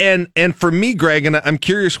 And for me, Greg, and I'm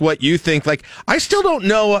curious what you think, like, I still don't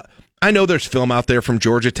know. I know there's film out there from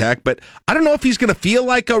Georgia Tech, but I don't know if he's going to feel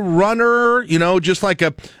like a runner, just like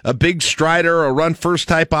a big strider, a run first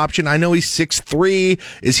type option. I know he's 6'3".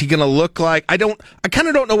 Is he going to look like? I kind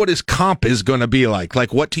of don't know what his comp is going to be like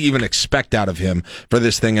what to even expect out of him for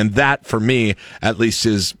this thing. And that, for me, at least,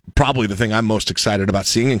 is probably the thing I'm most excited about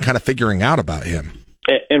seeing and kind of figuring out about him.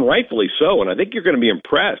 And rightfully so. And I think you're going to be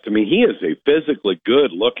impressed. I mean, he is a physically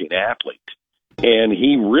good looking athlete, and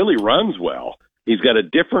he really runs well. He's got a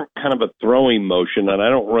different kind of a throwing motion, and I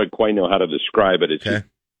don't really quite know how to describe it.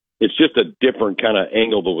 It's just a different kind of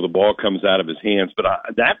angle where the ball comes out of his hands. But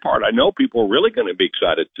that part, I know people are really going to be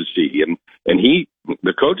excited to see. And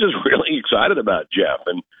the coach is really excited about Jeff.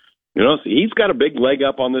 And, he's got a big leg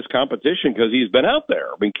up on this competition because he's been out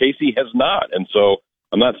there. I mean, Casey has not. And so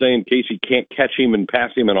I'm not saying Casey can't catch him and pass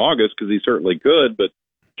him in August, because he certainly could. But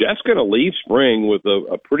Jeff's going to leave spring with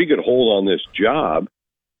a pretty good hold on this job.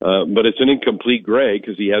 But it's an incomplete grade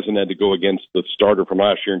because he hasn't had to go against the starter from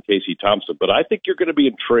last year in Casey Thompson. But I think you're going to be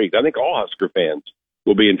intrigued. I think all Husker fans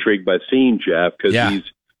will be intrigued by seeing Jeff because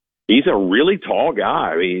he's a really tall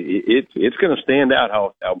guy. I mean, it's going to stand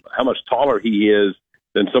out how much taller he is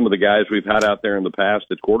than some of the guys we've had out there in the past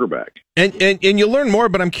at quarterback. And you'll learn more,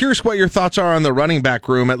 but I'm curious what your thoughts are on the running back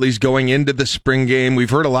room, at least going into the spring game. We've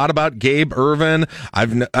heard a lot about Gabe Ervin.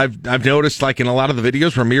 I've noticed, like, in a lot of the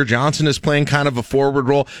videos, Ramir Johnson is playing kind of a forward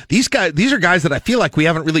role. These are guys that I feel like we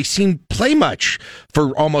haven't really seen play much for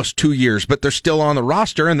almost 2 years, but they're still on the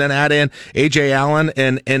roster. And then add in A.J. Allen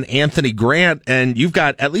and Anthony Grant, and you've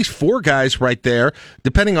got at least 4 guys right there,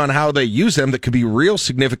 depending on how they use them, that could be real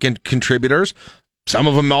significant contributors. Some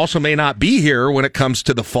of them also may not be here when it comes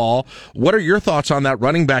to the fall. What are your thoughts on that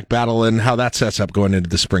running back battle and how that sets up going into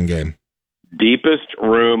the spring game? Deepest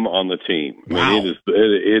room on the team. Wow. I mean,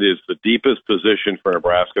 it is the deepest position for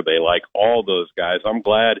Nebraska. They like all those guys. I'm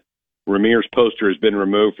glad Ramir's poster has been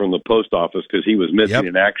removed from the post office because he was missing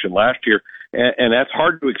in action last year. and that's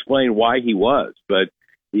hard to explain why he was, but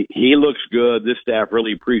he looks good. This staff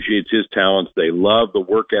really appreciates his talents. They love the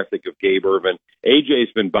work ethic of Gabe Ervin.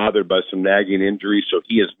 AJ's been bothered by some nagging injuries, so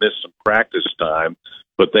he has missed some practice time,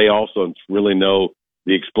 but they also really know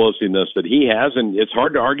the explosiveness that he has, and it's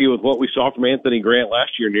hard to argue with what we saw from Anthony Grant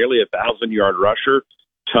last year, nearly 1,000-yard rusher,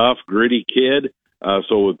 tough, gritty kid.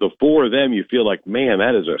 So with the four of them, you feel like, man,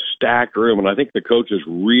 that is a stacked room, and I think the coaches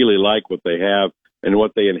really like what they have and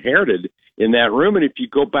what they inherited in that room. And if you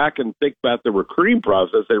go back and think about the recruiting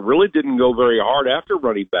process, they really didn't go very hard after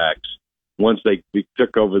running backs once they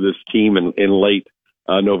took over this team in late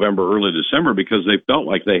November, early December, because they felt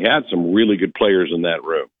like they had some really good players in that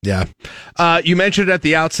room. Yeah. You mentioned at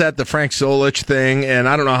the outset the Frank Solich thing, and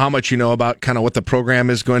I don't know how much you know about kind of what the program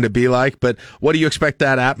is going to be like, but what do you expect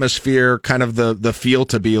that atmosphere, kind of the feel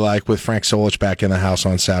to be like with Frank Solich back in the house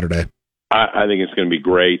on Saturday? I think it's going to be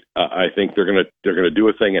great. I think they're going to do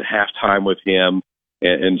a thing at halftime with him.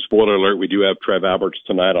 And spoiler alert, we do have Trev Alberts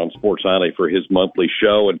tonight on Sports Alley for his monthly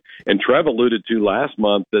show. And Trev alluded to last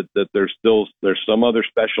month that there's some other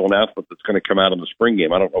special announcement that's going to come out in the spring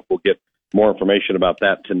game. I don't know if we'll get more information about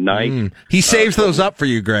that tonight. He saves those up for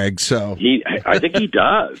you, Greg. So I think he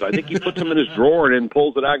does. I think he puts them in his drawer and then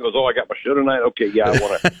pulls it out and goes, "Oh, I got my show tonight. Okay, yeah,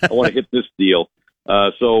 I want to hit this deal."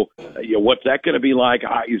 So what's that going to be like?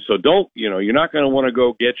 So don't, you're not going to want to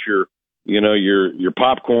go get your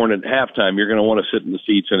popcorn at halftime. You're going to want to sit in the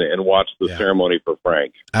seats and watch the ceremony for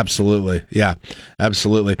Frank. Absolutely. Yeah,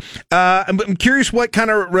 absolutely. I'm curious what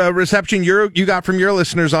kind of reception you got from your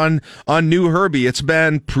listeners on New Herbie. It's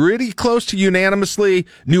been pretty close to unanimously,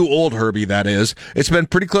 New Old Herbie, that is. It's been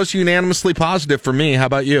pretty close to unanimously positive for me. How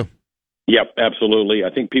about you? Yep, absolutely. I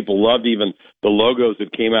think people loved even the logos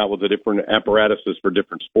that came out with the different apparatuses for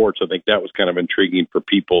different sports. I think that was kind of intriguing for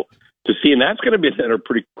people to see, and that's going to be a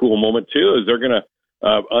pretty cool moment too. Is they're going to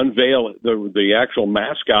unveil the actual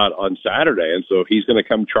mascot on Saturday, and so he's going to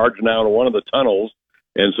come charging out of one of the tunnels,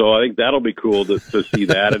 and so I think that'll be cool to see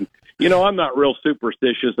that. And I'm not real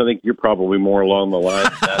superstitious. I think you're probably more along the line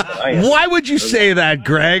of that than I am. Why would you say that,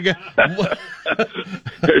 Greg?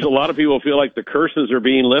 There's a lot of people who feel like the curses are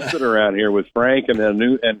being lifted around here with Frank and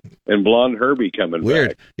then and Blonde Herbie coming Weird.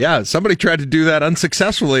 back. Yeah, somebody tried to do that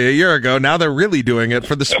unsuccessfully a year ago. Now they're really doing it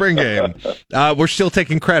for the spring game. We're still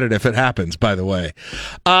taking credit if it happens, by the way.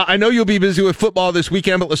 I know you'll be busy with football this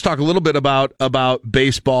weekend, but let's talk a little bit about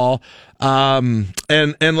baseball. And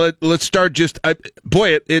let's start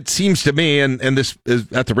it seems to me, and this is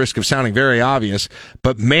at the risk of sounding very obvious,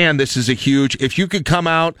 but man, this is if you could come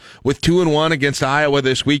out with 2-1 against Iowa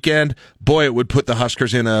this weekend, boy, it would put the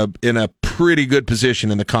Huskers in a pretty good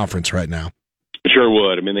position in the conference right now. Sure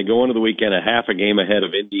would. I mean, they go into the weekend a half a game ahead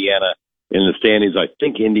of Indiana in the standings. I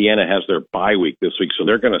think Indiana has their bye week this week, so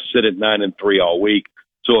they're going to sit at 9-3 all week.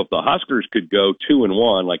 So if the Huskers could go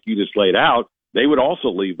 2-1, like you just laid out, they would also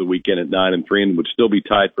leave the weekend at 9-3 and would still be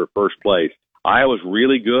tied for first place. Iowa's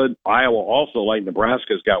really good. Iowa also, like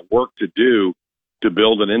Nebraska, has got work to do to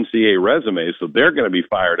build an NCAA resume, so they're going to be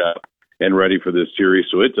fired up and ready for this series.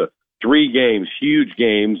 So it's 3 games, huge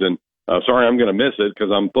games, and sorry I'm going to miss it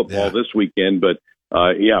because I'm football this weekend, but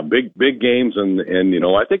big games, and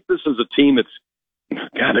I think this is a team that's,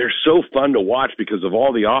 God, they're so fun to watch because of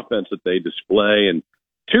all the offense that they display, and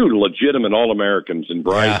 2 legitimate All-Americans in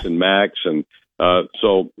Bryce and Max, and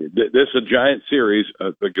so this is a giant series.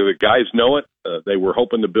 The guys know it. They were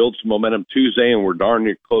hoping to build some momentum Tuesday, and we're darn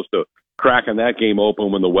near close to cracking that game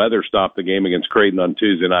open when the weather stopped the game against Creighton on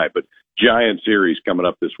Tuesday night. But giant series coming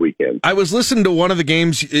up this weekend. I was listening to one of the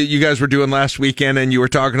games you guys were doing last weekend, and you were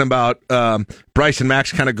talking about Bryce and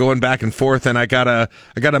Max kind of going back and forth, and I got a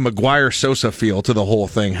McGuire Sosa feel to the whole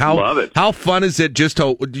thing. Love it. How fun is it just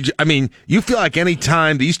to? I mean, you feel like any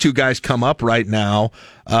time these two guys come up right now,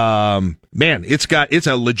 man, it's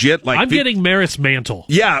a legit I'm getting Maris Mantle.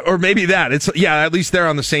 Yeah, or maybe that. At least they're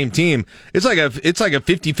on the same team. It's like a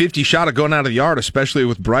 50-50 shot of going out of the yard, especially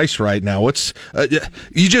with Bryce right now. It's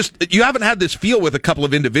you haven't had this feel with a couple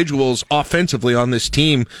of individuals offensively on this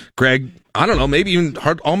team, Greg. I don't know, maybe even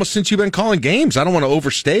almost since you've been calling games. I don't want to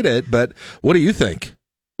overstate it, but what do you think?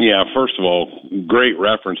 Yeah, first of all, great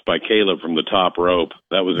reference by Caleb from the top rope.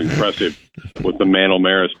 That was impressive with the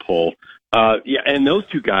Mantle-Maris pull. And those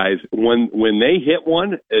two guys, when they hit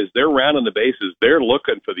one, as they're rounding the bases, they're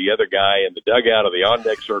looking for the other guy in the dugout or the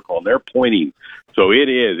on-deck circle, and they're pointing. So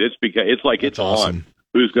it's awesome. On.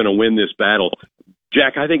 Who's going to win this battle?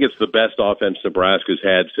 Jack, I think it's the best offense Nebraska's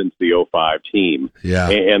had since the 2005 team. Yeah.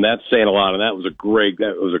 And that's saying a lot. And that was a great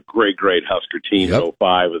Husker team in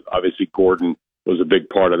 2005. Obviously, Gordon was a big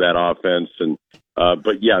part of that offense. And,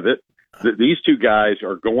 these two guys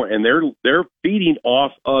are going, and they're feeding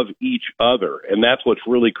off of each other, and that's what's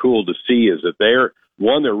really cool to see is that they're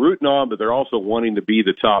rooting on, but they're also wanting to be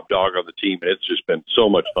the top dog on the team, and it's just been so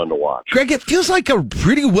much fun to watch. Greg, it feels like a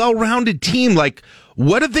pretty well-rounded team. Like,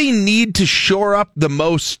 what do they need to shore up the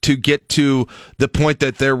most to get to the point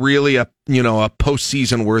that they're really a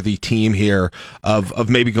postseason worthy team here of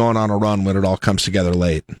maybe going on a run when it all comes together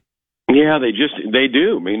late? Yeah, they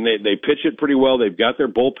do. I mean, they pitch it pretty well. They've got their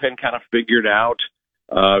bullpen kind of figured out.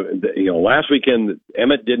 Last weekend,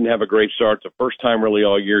 Emmett didn't have a great start. It's the first time really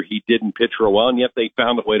all year he didn't pitch real well, and yet they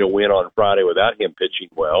found a way to win on Friday without him pitching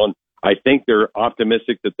well. And I think they're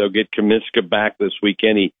optimistic that they'll get Kamiska back this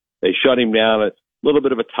weekend. They shut him down, a little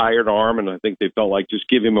bit of a tired arm, and I think they felt like just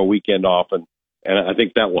give him a weekend off, and I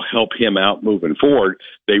think that will help him out moving forward.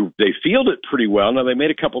 They fielded it pretty well. Now, they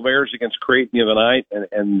made a couple of errors against Creighton the other night,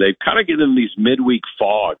 and they've kind of given them these midweek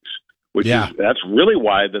fogs, that's really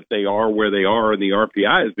why that they are where they are in the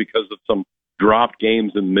RPI is because of some dropped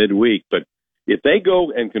games in midweek. But if they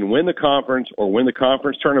go and can win the conference or win the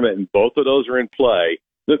conference tournament, and both of those are in play,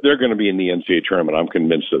 they're going to be in the NCAA tournament. I'm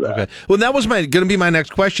convinced of that. Okay. Well, that was going to be my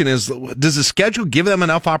next question is, does the schedule give them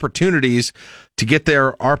enough opportunities to get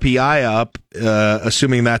their RPI up,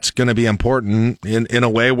 assuming that's going to be important in a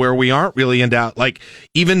way where we aren't really in doubt, like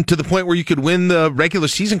even to the point where you could win the regular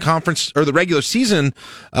season conference or the regular season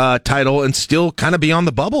title and still kind of be on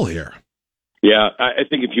the bubble here? Yeah, I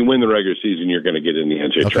think if you win the regular season, you're going to get in the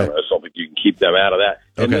NCAA tournament. I don't think you can keep them out of that.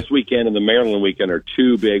 And this weekend and the Maryland weekend are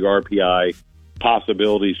two big RPI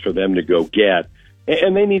possibilities for them to go get.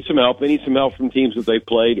 And they need some help. They need some help from teams that they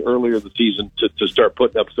played earlier the season to start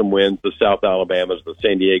putting up some wins, the South Alabamas, the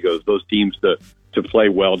San Diegos, those teams to play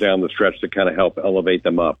well down the stretch to kind of help elevate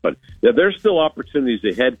them up. But there's still opportunities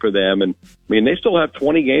ahead for them. And, I mean, they still have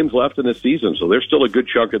 20 games left in the season, so there's still a good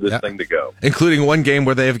chunk of this thing to go. Including one game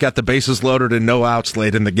where they've got the bases loaded and no outs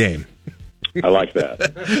late in the game. I like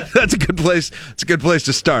that. That's a good place. It's a good place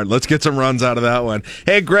to start. Let's get some runs out of that one.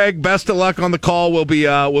 Hey, Greg, best of luck on the call. We'll be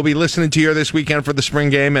listening to you this weekend for the spring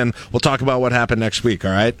game, and we'll talk about what happened next week.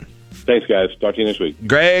 All right. Thanks, guys. Talk to you next week.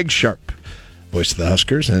 Greg Sharpe, voice of the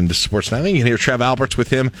Huskers and Sports Now. You can hear Trev Alberts with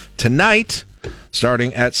him tonight,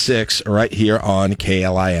 starting at 6 right here on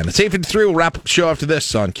KLIN. It's 8:53. We'll wrap up the show after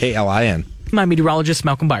this on KLIN. My meteorologist,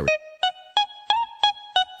 Malcolm Byron.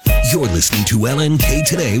 You're listening to LNK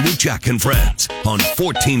Today with Jack and Friends on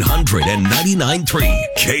 1499.3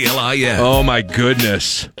 KLIN. Oh, my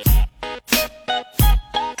goodness.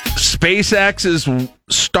 SpaceX's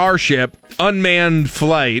Starship unmanned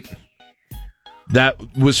flight that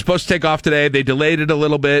was supposed to take off today. They delayed it a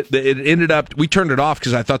little bit. It ended up, we turned it off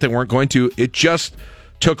because I thought they weren't going to. It just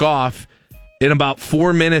took off. In about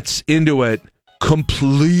 4 minutes into it,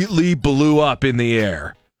 completely blew up in the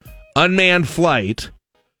air. Unmanned flight.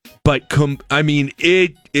 But,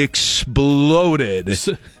 it exploded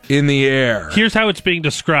in the air. Here's how it's being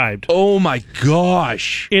described. Oh, my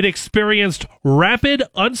gosh. It experienced rapid,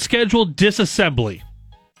 unscheduled disassembly.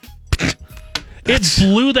 It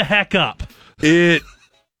blew the heck up. The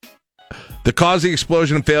cause of the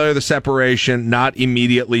explosion and failure of the separation, not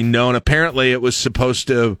immediately known. Apparently, it was supposed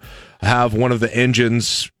to have one of the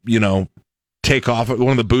engines, take off,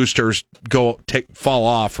 one of the boosters fall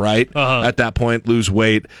off, right? At that point, lose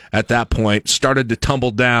weight. At that point, started to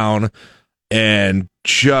tumble down and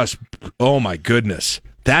just, oh my goodness.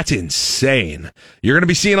 That's insane. You're going to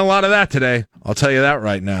be seeing a lot of that today. I'll tell you that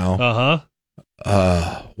right now.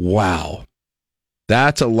 Wow.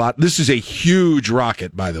 That's a lot. This is a huge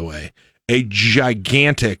rocket, by the way. A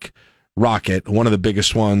gigantic rocket. One of the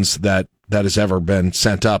biggest ones that has ever been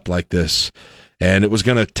sent up like this. And it was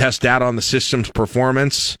going to test out on the system's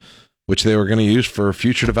performance, which they were going to use for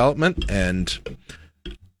future development. And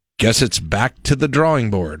guess it's back to the drawing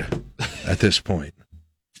board at this point.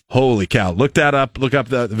 Holy cow. Look that up. Look up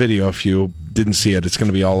the video if you didn't see it. It's going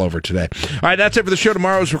to be all over today. All right, that's it for the show.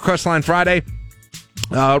 Tomorrow's Request Line Friday.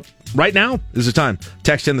 Right now is the time.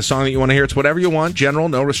 Text in the song that you want to hear. It's whatever you want. General,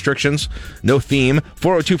 no restrictions, no theme.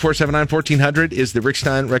 402-479-1400 is the Rick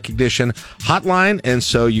Stein Recognition Hotline, and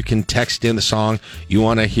so you can text in the song you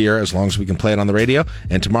want to hear as long as we can play it on the radio.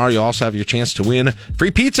 And tomorrow you'll also have your chance to win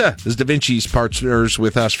free pizza as Da Vinci's partners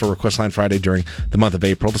with us for Request Line Friday during the month of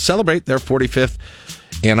April to celebrate their 45th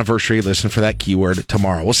anniversary. Listen for that keyword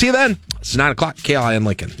tomorrow. We'll see you then. It's 9 o'clock, KLIN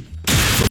Lincoln.